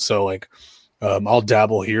lot. So like, I'll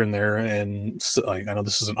dabble here and there, and like I know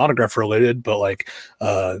this isn't autograph related, but like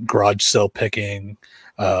garage sale picking,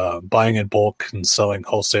 buying in bulk and selling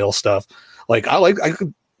wholesale stuff. Like I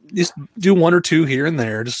could just do one or two here and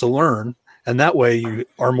there just to learn, and that way you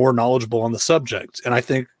are more knowledgeable on the subject. And I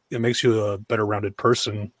think it makes you a better rounded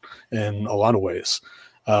person in a lot of ways.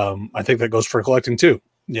 I think that goes for collecting too.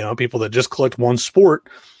 People that just collect one sport,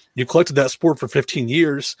 you collected that sport for 15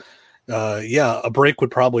 years. A break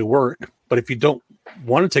would probably work. But if you don't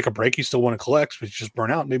want to take a break, you still want to collect, but you just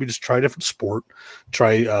burn out, maybe just try a different sport,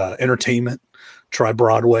 try entertainment, try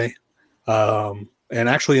Broadway, and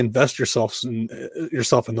actually invest yourself in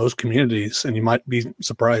those communities, and you might be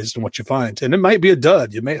surprised in what you find. And it might be a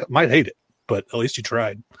dud. You might hate it, but at least you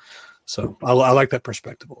tried. So I like that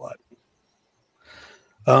perspective a lot.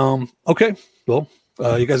 Okay. Well,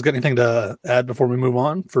 you guys got anything to add before we move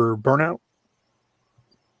on for burnout?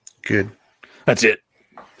 Good. That's it.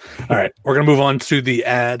 All right. We're going to move on to the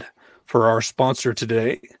ad for our sponsor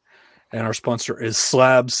today. And our sponsor is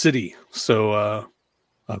Slab City. So,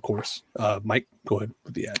 of course, Mike, go ahead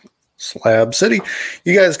with the ad. Slab City.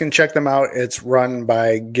 You guys can check them out. It's run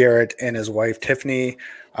by Garrett and his wife, Tiffany.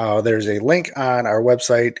 There's a link on our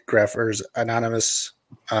website, Graphers Anonymous,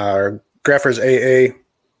 Graphers AA,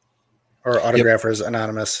 or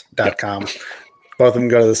AutographersAnonymous.com. Yep. Both of them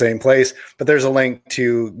go to the same place, but there's a link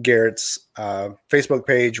to Garrett's Facebook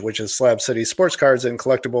page, which is Slab City Sports Cards and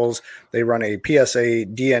Collectibles. They run a PSA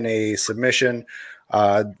DNA submission.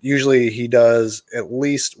 Usually he does at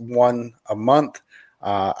least one a month.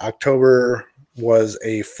 October was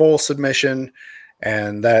a full submission,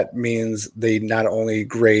 and that means they not only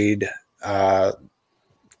grade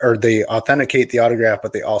or they authenticate the autograph,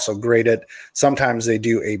 but they also grade it. Sometimes they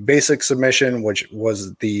do a basic submission, which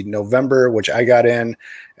was the November, which I got in,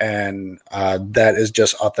 and that is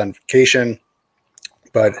just authentication.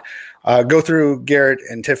 But go through Garrett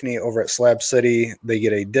and Tiffany over at Slab City. They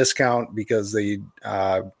get a discount because they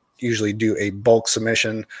usually do a bulk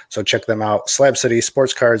submission. So check them out. Slab City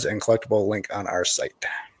Sports Cards and Collectible, link on our site.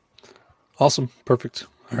 Awesome. Perfect.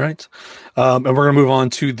 All right. And we're going to move on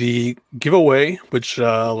to the giveaway, which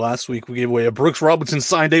last week we gave away a Brooks Robinson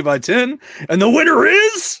signed 8x10. And the winner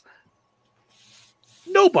is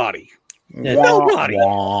nobody. Nobody.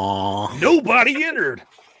 Nobody entered.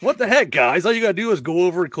 What the heck, guys? All you got to do is go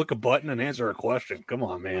over and click a button and answer a question. Come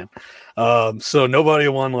on, man. So nobody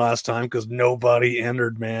won last time because nobody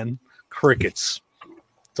entered, man. Crickets.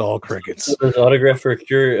 It's all crickets. Does Autograph for a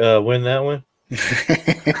Cure win that one?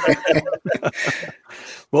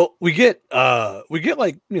 Well, we get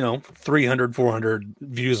like 300, 400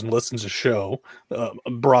 views and listens a show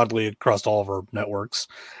broadly across all of our networks.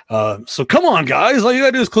 So come on, guys! All you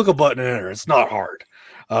gotta do is click a button and enter. It's not hard.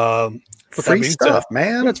 Free stuff,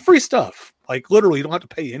 man. It's free stuff. Like literally, you don't have to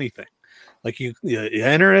pay anything. Like you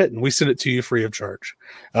enter it and we send it to you free of charge.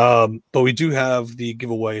 But we do have the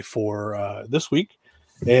giveaway for this week.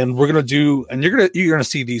 And we're gonna do, and you're gonna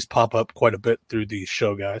see these pop up quite a bit through the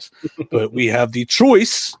show, guys. But we have the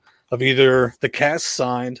choice of either the cast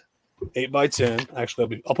signed 8x10.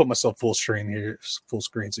 Actually, I'll put myself full screen so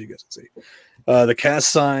you guys can see. The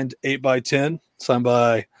cast signed 8x10, signed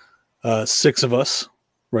by 6 of us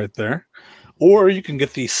right there. Or you can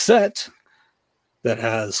get the set that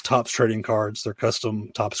has Topps trading cards. They're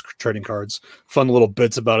custom Topps trading cards. Fun little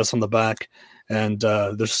bits about us on the back. And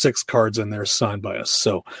there's 6 cards in there signed by us.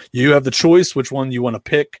 So you have the choice which one you want to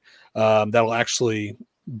pick. That'll actually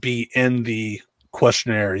be in the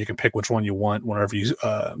questionnaire. You can pick which one you want whenever you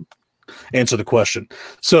answer the question.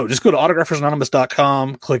 So just go to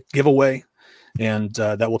autographersanonymous.com, click giveaway, and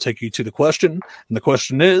that will take you to the question. And the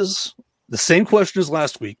question is the same question as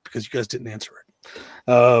last week because you guys didn't answer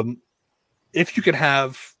it. If you could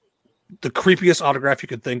have the creepiest autograph you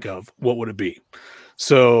could think of, what would it be?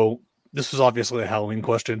 So this was obviously a Halloween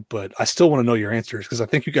question, but I still want to know your answers because I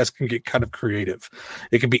think you guys can get kind of creative.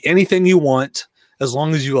 It can be anything you want as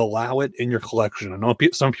long as you allow it in your collection. I know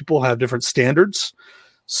some people have different standards,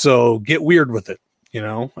 so get weird with it. You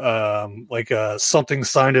know, like something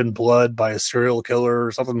signed in blood by a serial killer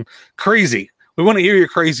or something crazy. We want to hear your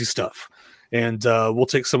crazy stuff. And we'll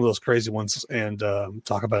take some of those crazy ones and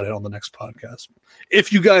talk about it on the next podcast.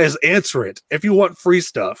 If you guys answer it, if you want free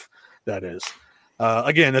stuff, that is.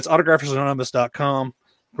 Again, that's autographersanonymous.com,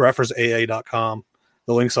 graphersaa.com.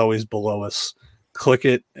 The link's always below us. Click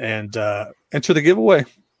it and enter the giveaway.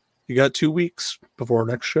 You got 2 weeks before our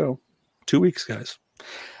next show. 2 weeks, guys.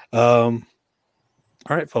 All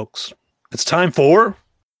right, folks. It's time for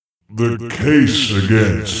The Case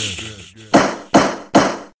Against.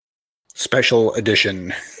 Special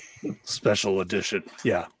edition. Special edition.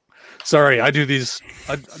 Yeah. Sorry, I do these.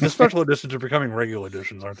 The special editions are becoming regular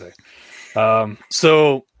editions, aren't they?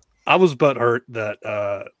 So I was butthurt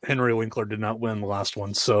that Henry Winkler did not win the last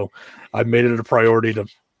one. So I made it a priority to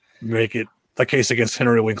make it a case against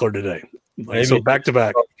Henry Winkler today. So back to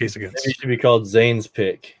back case against. Maybe it should be called Zane's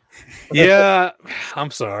pick. Yeah,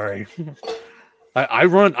 I'm sorry. I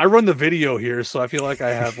run the video here, so I feel like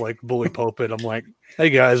I have like bully pulpit. I'm like, hey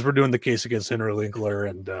guys, we're doing the case against Henry Winkler,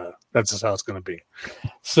 and that's just how it's going to be.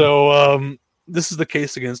 So this is the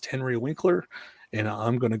case against Henry Winkler, and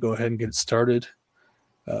I'm going to go ahead and get it started.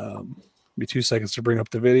 Be 2 seconds to bring up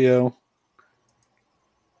the video.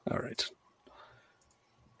 All right.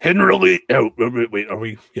 Henry. Oh, wait. Are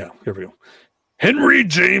we? Yeah, here we go. Henry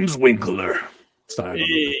James Winkler.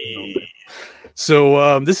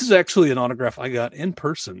 So this is actually an autograph I got in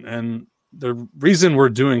person, and the reason we're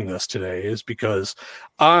doing this today is because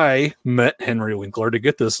I met Henry Winkler to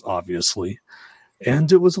get this, obviously,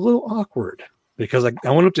 and it was a little awkward because I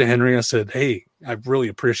went up to Henry and I said, hey, I really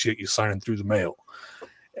appreciate you signing through the mail.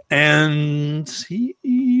 And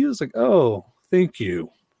he was like, oh, thank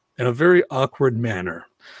you, in a very awkward manner.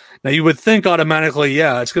 Now, you would think automatically,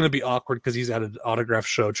 yeah, it's going to be awkward because he's at an autograph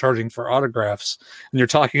show charging for autographs, and you're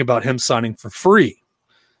talking about him signing for free.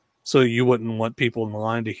 So you wouldn't want people in the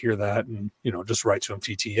line to hear that and, you know, just write to him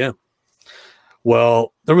TTM.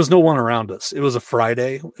 Well, there was no one around us. It was a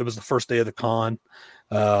Friday. It was the first day of the con.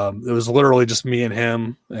 It was literally just me and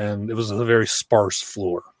him, and it was a very sparse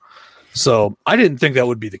floor. So I didn't think that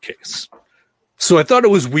would be the case. So I thought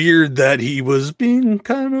it was weird that he was being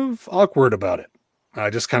kind of awkward about it. I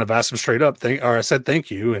just kind of asked him straight up, I said thank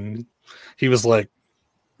you, and he was like,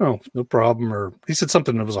 oh, no problem, or he said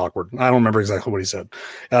something that was awkward. I don't remember exactly what he said.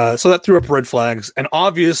 So that threw up red flags, and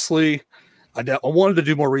obviously I wanted to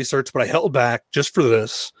do more research, but I held back just for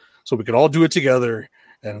this so we could all do it together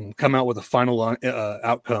and come out with a final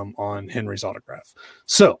outcome on Henry's autograph.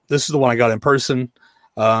 So this is the one I got in person.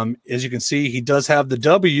 As you can see, he does have the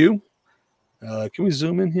W. Can we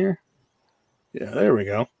zoom in here? Yeah, there we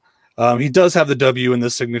go. He does have the W in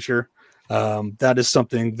this signature. That is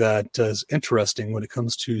something that is interesting when it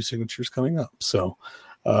comes to signatures coming up. So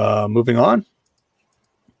moving on.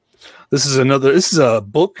 This is a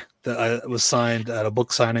book that was signed at a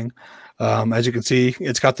book signing. As you can see,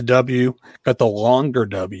 it's got the W, got the longer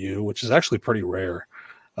W, which is actually pretty rare.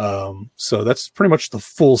 So that's pretty much the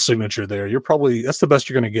full signature there. That's the best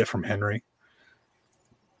you're going to get from Henry.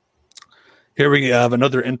 Here we have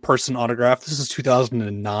another in-person autograph. This is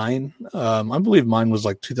 2009. I believe mine was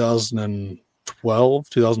like 2012,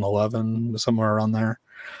 2011, somewhere around there.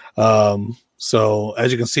 So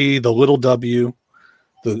as you can see, the little W,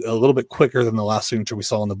 a little bit quicker than the last signature we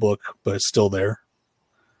saw in the book, but it's still there.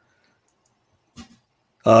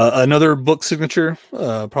 Another book signature,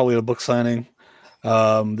 probably a book signing.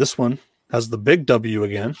 This one has the big W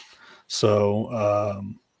again. So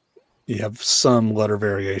you have some letter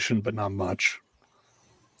variation, but not much.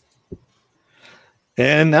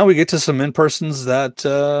 And now we get to some in-persons that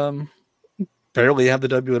barely have the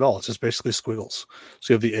W at all. It's just basically squiggles.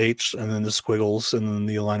 So you have the H and then the squiggles and then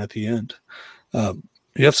the line at the end.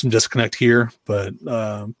 You have some disconnect here, but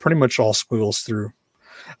pretty much all squiggles through.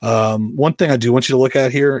 One thing I do want you to look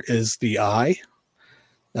at here is the I.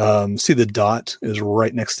 See the dot is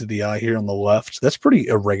right next to the I here on the left. That's pretty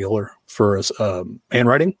irregular for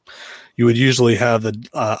handwriting. You would usually have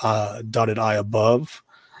the dotted I above.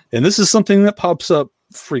 And this is something that pops up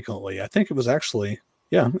frequently. I think it was actually,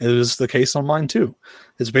 it is the case on mine too.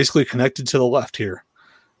 It's basically connected to the left here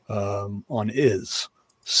on is.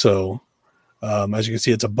 So as you can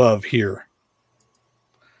see, it's above here.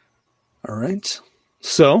 All right.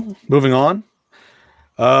 So moving on.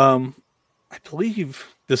 I believe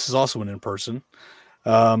this is also an in-person.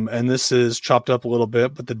 And this is chopped up a little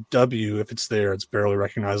bit, but the W, if it's there, it's barely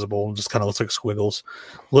recognizable. It just kind of looks like squiggles.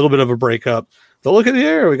 A little bit of a breakup. But look at the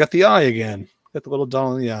air. We got the I again. Got the little dot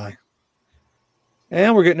on the I.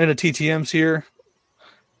 And we're getting into TTMs here.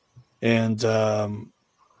 And I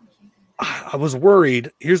was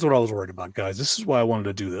worried. Here's what I was worried about, guys. This is why I wanted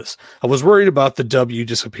to do this. I was worried about the W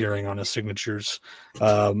disappearing on his signatures.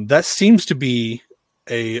 That seems to be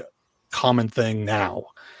a common thing now.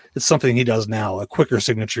 It's something he does now, a quicker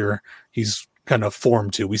signature he's kind of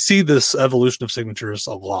formed to. We see this evolution of signatures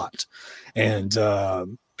a lot. And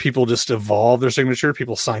people just evolve their signature.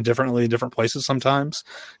 People sign differently in different places sometimes.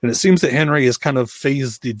 And it seems that Henry has kind of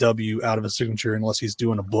phased the W out of his signature unless he's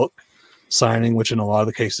doing a book signing, which in a lot of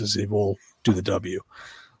the cases he will do the W.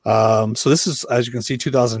 So this is, as you can see,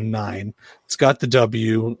 2009. It's got the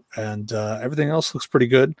W, and everything else looks pretty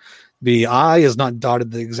good. The I is not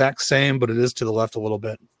dotted the exact same, but it is to the left a little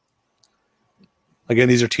bit. Again,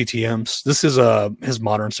 these are TTMs. This is his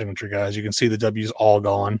modern signature, guys. You can see the W's all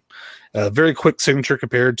gone. Very quick signature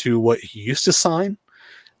compared to what he used to sign.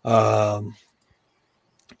 And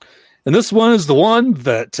this one is the one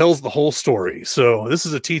that tells the whole story. So this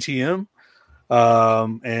is a TTM.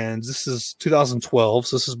 And this is 2012.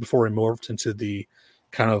 So this is before he morphed into the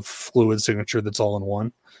kind of fluid signature that's all in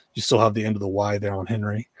one. You still have the end of the Y there on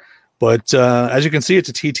Henry. But as you can see, it's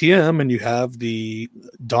a TTM, and you have the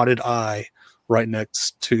dotted I right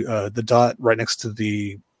next to the dot right next to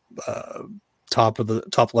the top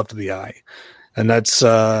left of the I. And that's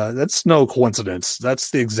no coincidence.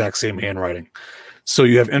 That's the exact same handwriting. So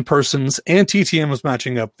you have in-persons and TTMs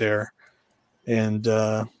matching up there. And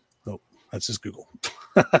that's just Google.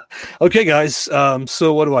 Okay, guys.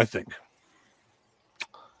 So what do I think?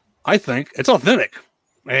 I think it's authentic.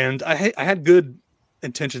 And I had good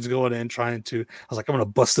intentions going in, trying to, I was like, I'm going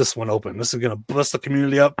to bust this one open. This is going to bust the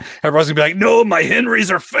community up. Everybody's going to be like, no, my Henrys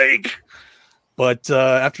are fake. But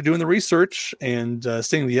after doing the research and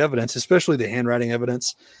seeing the evidence, especially the handwriting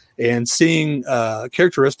evidence, and seeing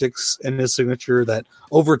characteristics in his signature that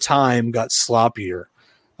over time got sloppier,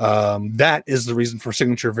 that is the reason for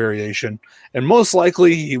signature variation. And most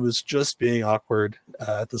likely he was just being awkward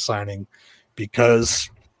at the signing because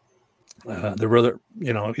he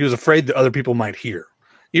was afraid that other people might hear.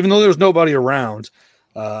 Even though there was nobody around,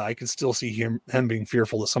 I could still see him being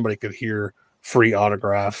fearful that somebody could hear free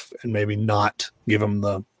autograph and maybe not give him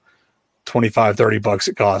the $25-$30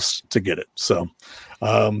 it costs to get it. So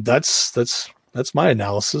that's my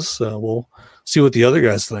analysis. We'll see what the other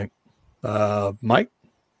guys think. Mike?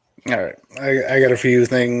 All right. I got a few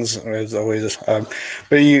things as always,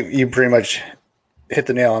 but you pretty much hit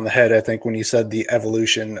the nail on the head, I think, when you said the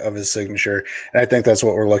evolution of his signature. And I think that's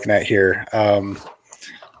what we're looking at here.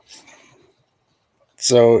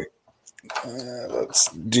 So let's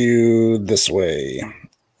do this way.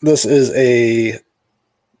 This is a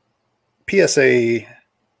PSA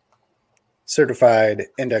certified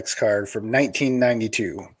index card from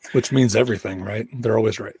 1992. Which means everything, right? They're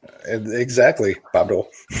always right. Exactly, Bob Dole.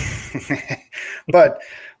 But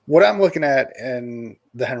what I'm looking at in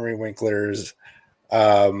the Henry Winklers,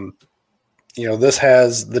 this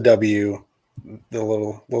has the W, the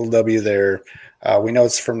little W there. We know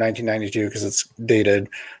it's from 1992 because it's dated.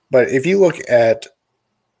 But if you look at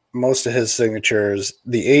most of his signatures,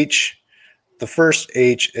 the first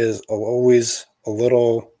H is always a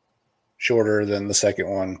little shorter than the second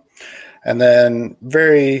one. And then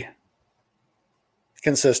very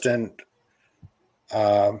consistent,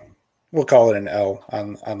 we'll call it an L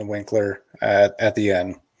on the Winkler at the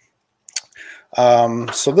end.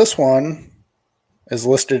 So this one is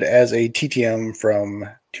listed as a TTM from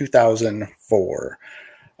 2004.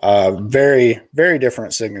 Very, very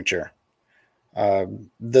different signature.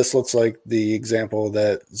 This looks like the example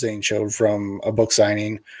that Zane showed from a book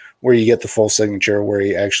signing where you get the full signature, where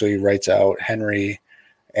he actually writes out Henry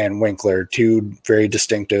and Winkler, two very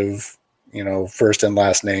distinctive, first and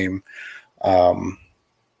last name.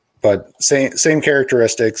 But same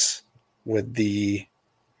characteristics with the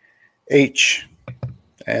H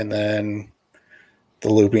and then the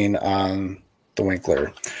looping on the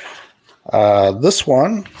Winkler. This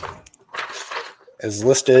one is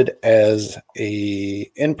listed as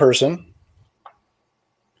a in-person,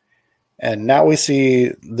 and now we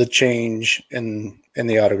see the change in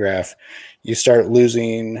the autograph. You start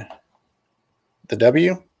losing the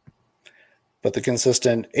W, but the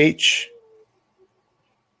consistent H,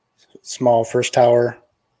 small first tower,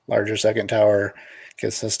 larger second tower,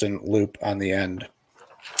 consistent loop on the end.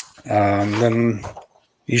 Then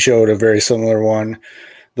you showed a very similar one.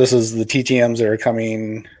 This is the TTMs that are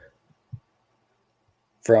coming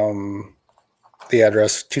from the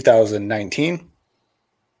address 2019.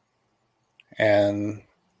 And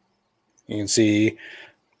you can see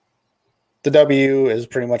the W is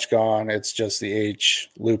pretty much gone. It's just the H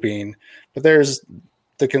looping. But there's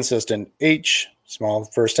the consistent H, small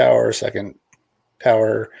first tower, second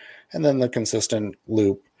tower, and then the consistent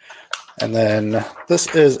loop. And then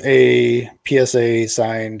this is a PSA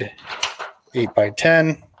signed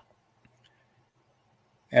 8x10.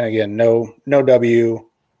 And again, no W,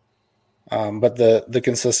 but the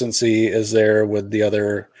consistency is there with the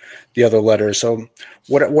other letters. So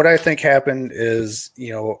what I think happened is,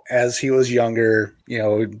 as he was younger,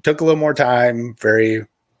 it took a little more time, very,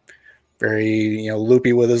 very,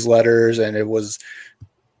 loopy with his letters, and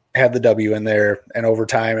had the W in there. And over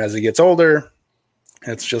time, as he gets older,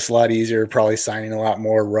 it's just a lot easier, probably signing a lot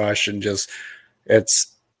more rush, and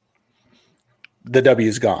the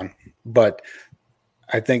W's gone. But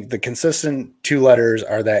I think the consistent two letters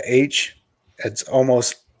are that H. It's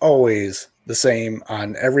almost always the same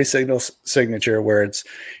on every signature, where it's,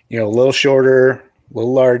 a little shorter, a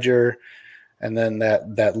little larger, and then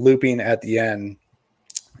that looping at the end.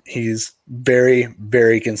 He's very,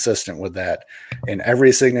 very consistent with that. In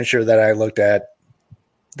every signature that I looked at,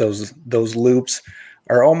 those loops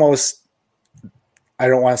are almost, I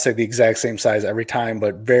don't want to say the exact same size every time,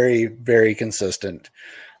 but very, very consistent.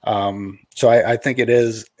 So I think it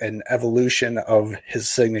is an evolution of his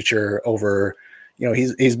signature over,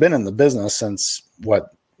 he's been in the business since the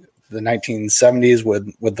 1970s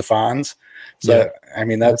with the Fonz. So, yeah. I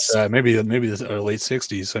mean, that's maybe the late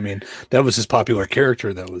 60s. I mean, that was his popular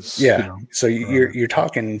character. That was, So you're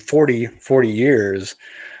talking 40 years.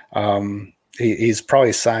 He's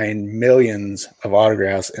probably signed millions of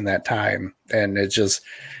autographs in that time. And it's just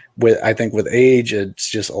I think with age, it's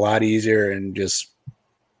just a lot easier and just,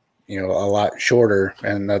 a lot shorter.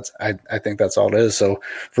 And I think that's all it is. So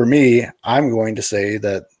for me, I'm going to say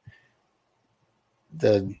that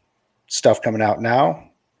the stuff coming out now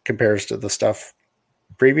compares to the stuff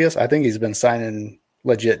previous. I think he's been signing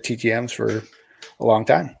legit TTMs for a long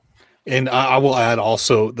time. And I will add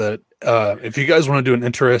also that if you guys want to do an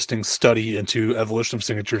interesting study into evolution of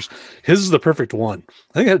signatures, his is the perfect one.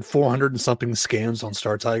 I think it had 400 and something scans on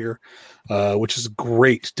Star Tiger, which is a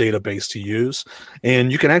great database to use.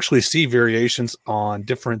 And you can actually see variations on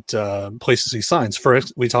different places he signs.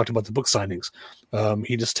 First, we talked about the book signings.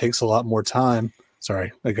 He just takes a lot more time.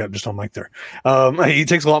 Sorry, I got just on mic there. He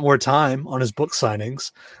takes a lot more time on his book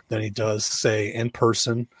signings than he does, say, in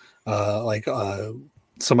person.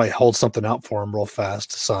 Somebody holds something out for him real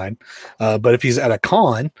fast to sign. But if he's at a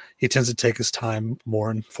con, he tends to take his time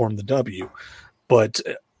more and form the W. But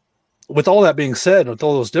with all that being said, with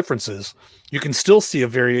all those differences, you can still see a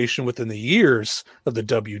variation within the years of the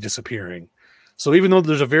W disappearing. So even though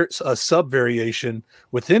there's a sub variation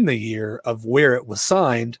within the year of where it was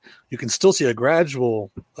signed, you can still see a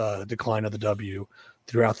gradual decline of the W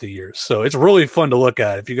throughout the years. So it's really fun to look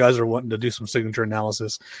at if you guys are wanting to do some signature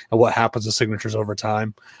analysis and what happens to signatures over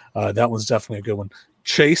time. That one's definitely a good one.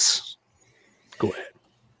 Chase, go ahead.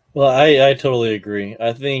 Well, I totally agree.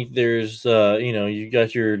 I think there's, you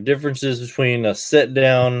got your differences between a set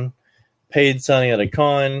down paid signing at a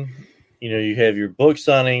con. You have your book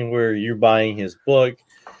signing where you're buying his book.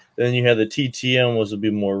 Then you have the TTM, which will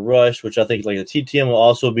be more rushed, which I think like the TTM will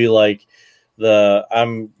also be like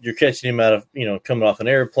you're catching him out of, coming off an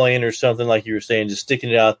airplane or something, like you were saying, just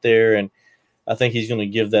sticking it out there. And I think he's going to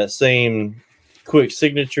give that same quick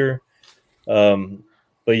signature. But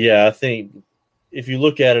yeah, I think if you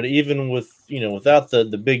look at it, even with, without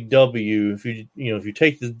the big W, if you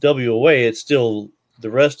take the W away, it's still,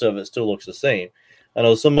 the rest of it still looks the same. I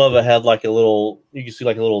know some of it had like you can see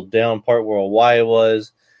like a little down part where a Y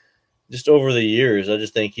was. Just over the years, I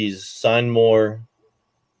just think he's signed more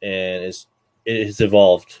and it's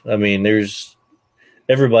evolved. I mean,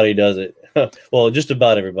 everybody does it. Well, just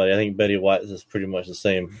about everybody. I think Betty White is pretty much the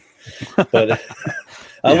same. But yeah.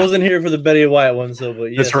 I wasn't here for the Betty White one, so but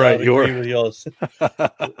yes, that's right. I agree with y'all.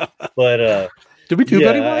 But did we do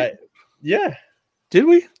Betty White? Yeah. Did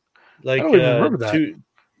we? Like I don't even remember that.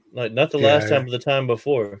 Not the last time, but the time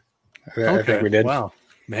before. I think we did. Wow,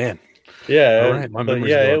 man. Yeah, All right, my but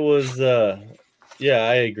memory's yeah, going. it was. Yeah,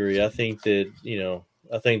 I agree. I think that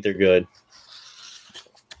I think they're good.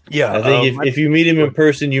 Yeah, I think if you meet him in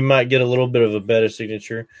person, you might get a little bit of a better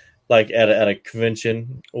signature, like at a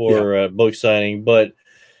convention or a book signing. But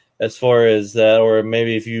as far as that, or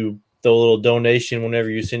maybe if you throw a little donation whenever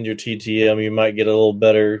you send your TTM, you might get a little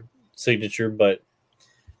better signature. But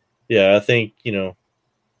yeah, I think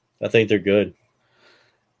they're good.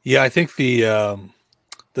 Yeah, I think the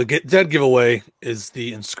dead giveaway is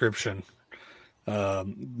the inscription.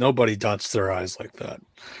 Nobody dots their I's like that.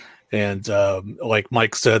 And like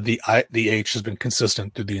Mike said, the H has been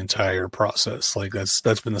consistent through the entire process. Like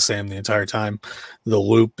that's been the same the entire time. The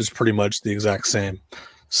loop is pretty much the exact same.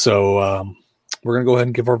 So we're gonna go ahead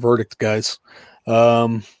and give our verdict, guys.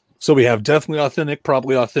 So we have definitely authentic,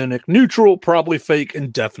 probably authentic, neutral, probably fake,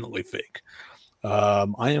 and definitely fake. I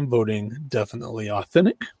am voting definitely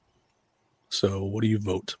authentic. So what do you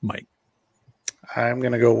vote, Mike? I'm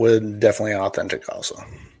going to go with definitely authentic also.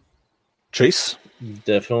 Chase?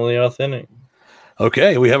 Definitely authentic.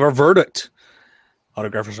 Okay, we have our verdict.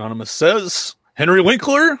 Autographers Anonymous says Henry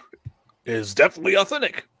Winkler is definitely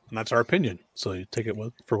authentic. And that's our opinion. So you take it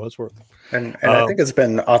for what it's worth. And I think it's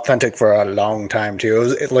been authentic for a long time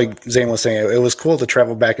too. Like Zane was saying, it was cool to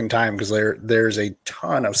travel back in time because there's a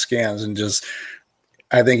ton of scans and just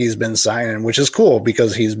I think he's been signing, which is cool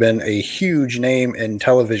because he's been a huge name in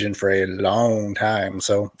television for a long time.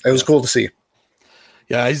 So it was cool to see.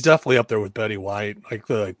 Yeah, he's definitely up there with Betty White, like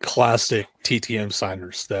the classic TTM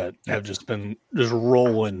signers that have just been just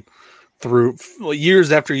rolling through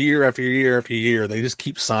years after year after year after year. They just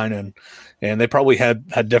keep signing, and they probably had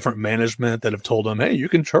different management that have told them, hey, you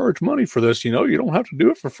can charge money for this, you don't have to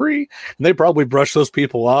do it for free. And they probably brush those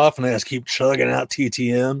people off, and they just keep chugging out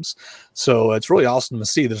TTMs. So it's really awesome to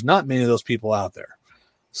see. There's not many of those people out there.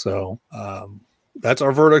 So that's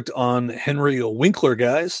our verdict on Henry Winkler,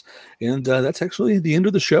 guys. And that's actually the end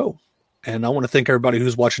of the show. And I want to thank everybody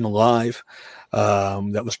who's watching live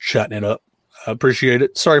that was chatting it up. I appreciate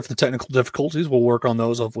it. Sorry for the technical difficulties. We'll work on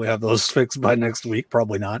those. Hopefully have those fixed by next week.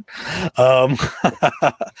 Probably not. Want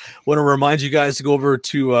to remind you guys to go over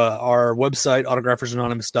to our website,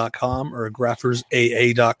 autographersanonymous.com or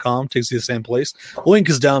graphersaa.com. Takes you to the same place. Link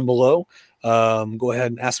is down below. Go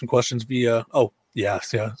ahead and ask some questions via,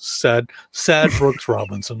 sad Brooks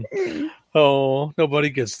Robinson. Oh,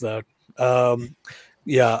 nobody gets that.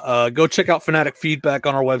 Go check out Fanatic Feedback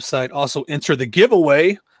on our website. Also enter the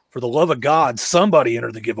giveaway. For the love of God, somebody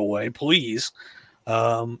enter the giveaway, please.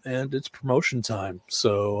 And it's promotion time.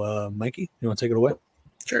 So, Mikey, you want to take it away?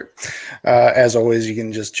 Sure. As always, you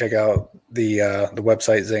can just check out the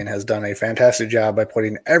website. Zane has done a fantastic job by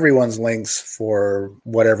putting everyone's links for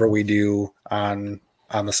whatever we do on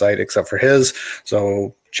the site except for his.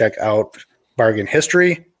 So check out Bargain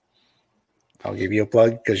History. I'll give you a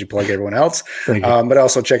plug because you plug everyone else. But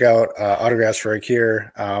also check out Autographs for a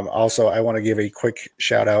Cure. Also, I want to give a quick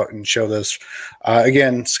shout out and show this.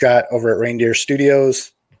 Again, Scott over at Reindeer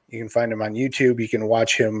Studios. You can find him on YouTube. You can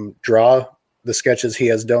watch him draw the sketches he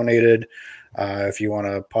has donated. If you want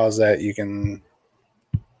to pause that, you can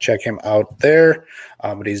check him out there.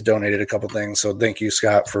 But he's donated a couple things. So thank you,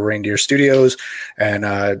 Scott, for Reindeer Studios.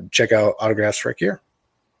 And check out Autographs for a Cure.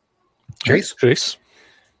 Chase?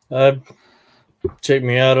 Check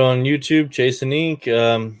me out on YouTube, Chasing Ink.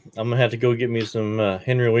 I'm gonna have to go get me some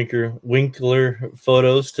Henry Winkler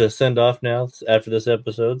photos to send off now after this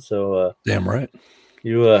episode. So damn right.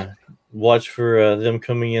 You watch for them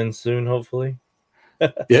coming in soon, hopefully.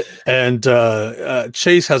 Yeah, and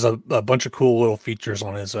Chase has a bunch of cool little features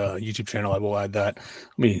on his YouTube channel. I will add that.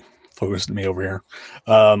 Let me focus me over here.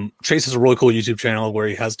 Chase has a really cool YouTube channel where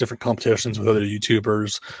he has different competitions with other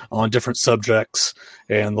YouTubers on different subjects,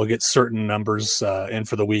 and they'll get certain numbers in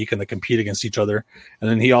for the week, and they compete against each other. And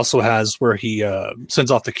then he also has where he sends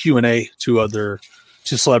off the Q&A to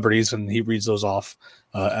celebrities, and he reads those off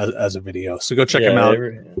as a video. So go check him out.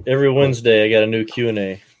 Every Wednesday, I got a new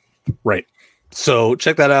Q&A. Right. So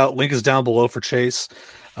check that out. Link is down below for Chase.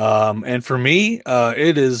 And for me,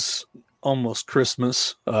 it is almost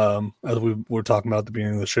Christmas, as we were talking about at the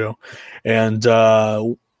beginning of the show. And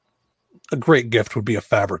a great gift would be a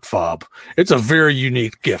fabric fob. It's a very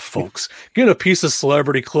unique gift, folks. Get a piece of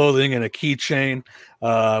celebrity clothing and a keychain.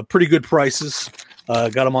 Pretty good prices.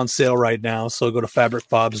 Got them on sale right now. So go to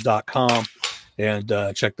fabricfobs.com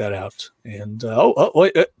and check that out. And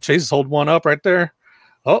wait, Chase is holding one up right there.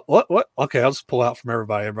 Oh, what? Okay, I'll just pull out from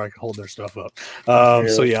everybody. Everybody can hold their stuff up.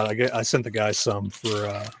 So yeah, I sent the guys some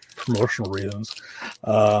for promotional reasons.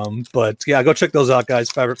 But yeah, go check those out,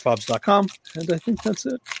 guys. Fabricfobs.com. And I think that's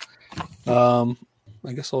it. I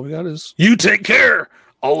guess all we got is you take care.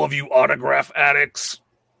 All of you autograph addicts.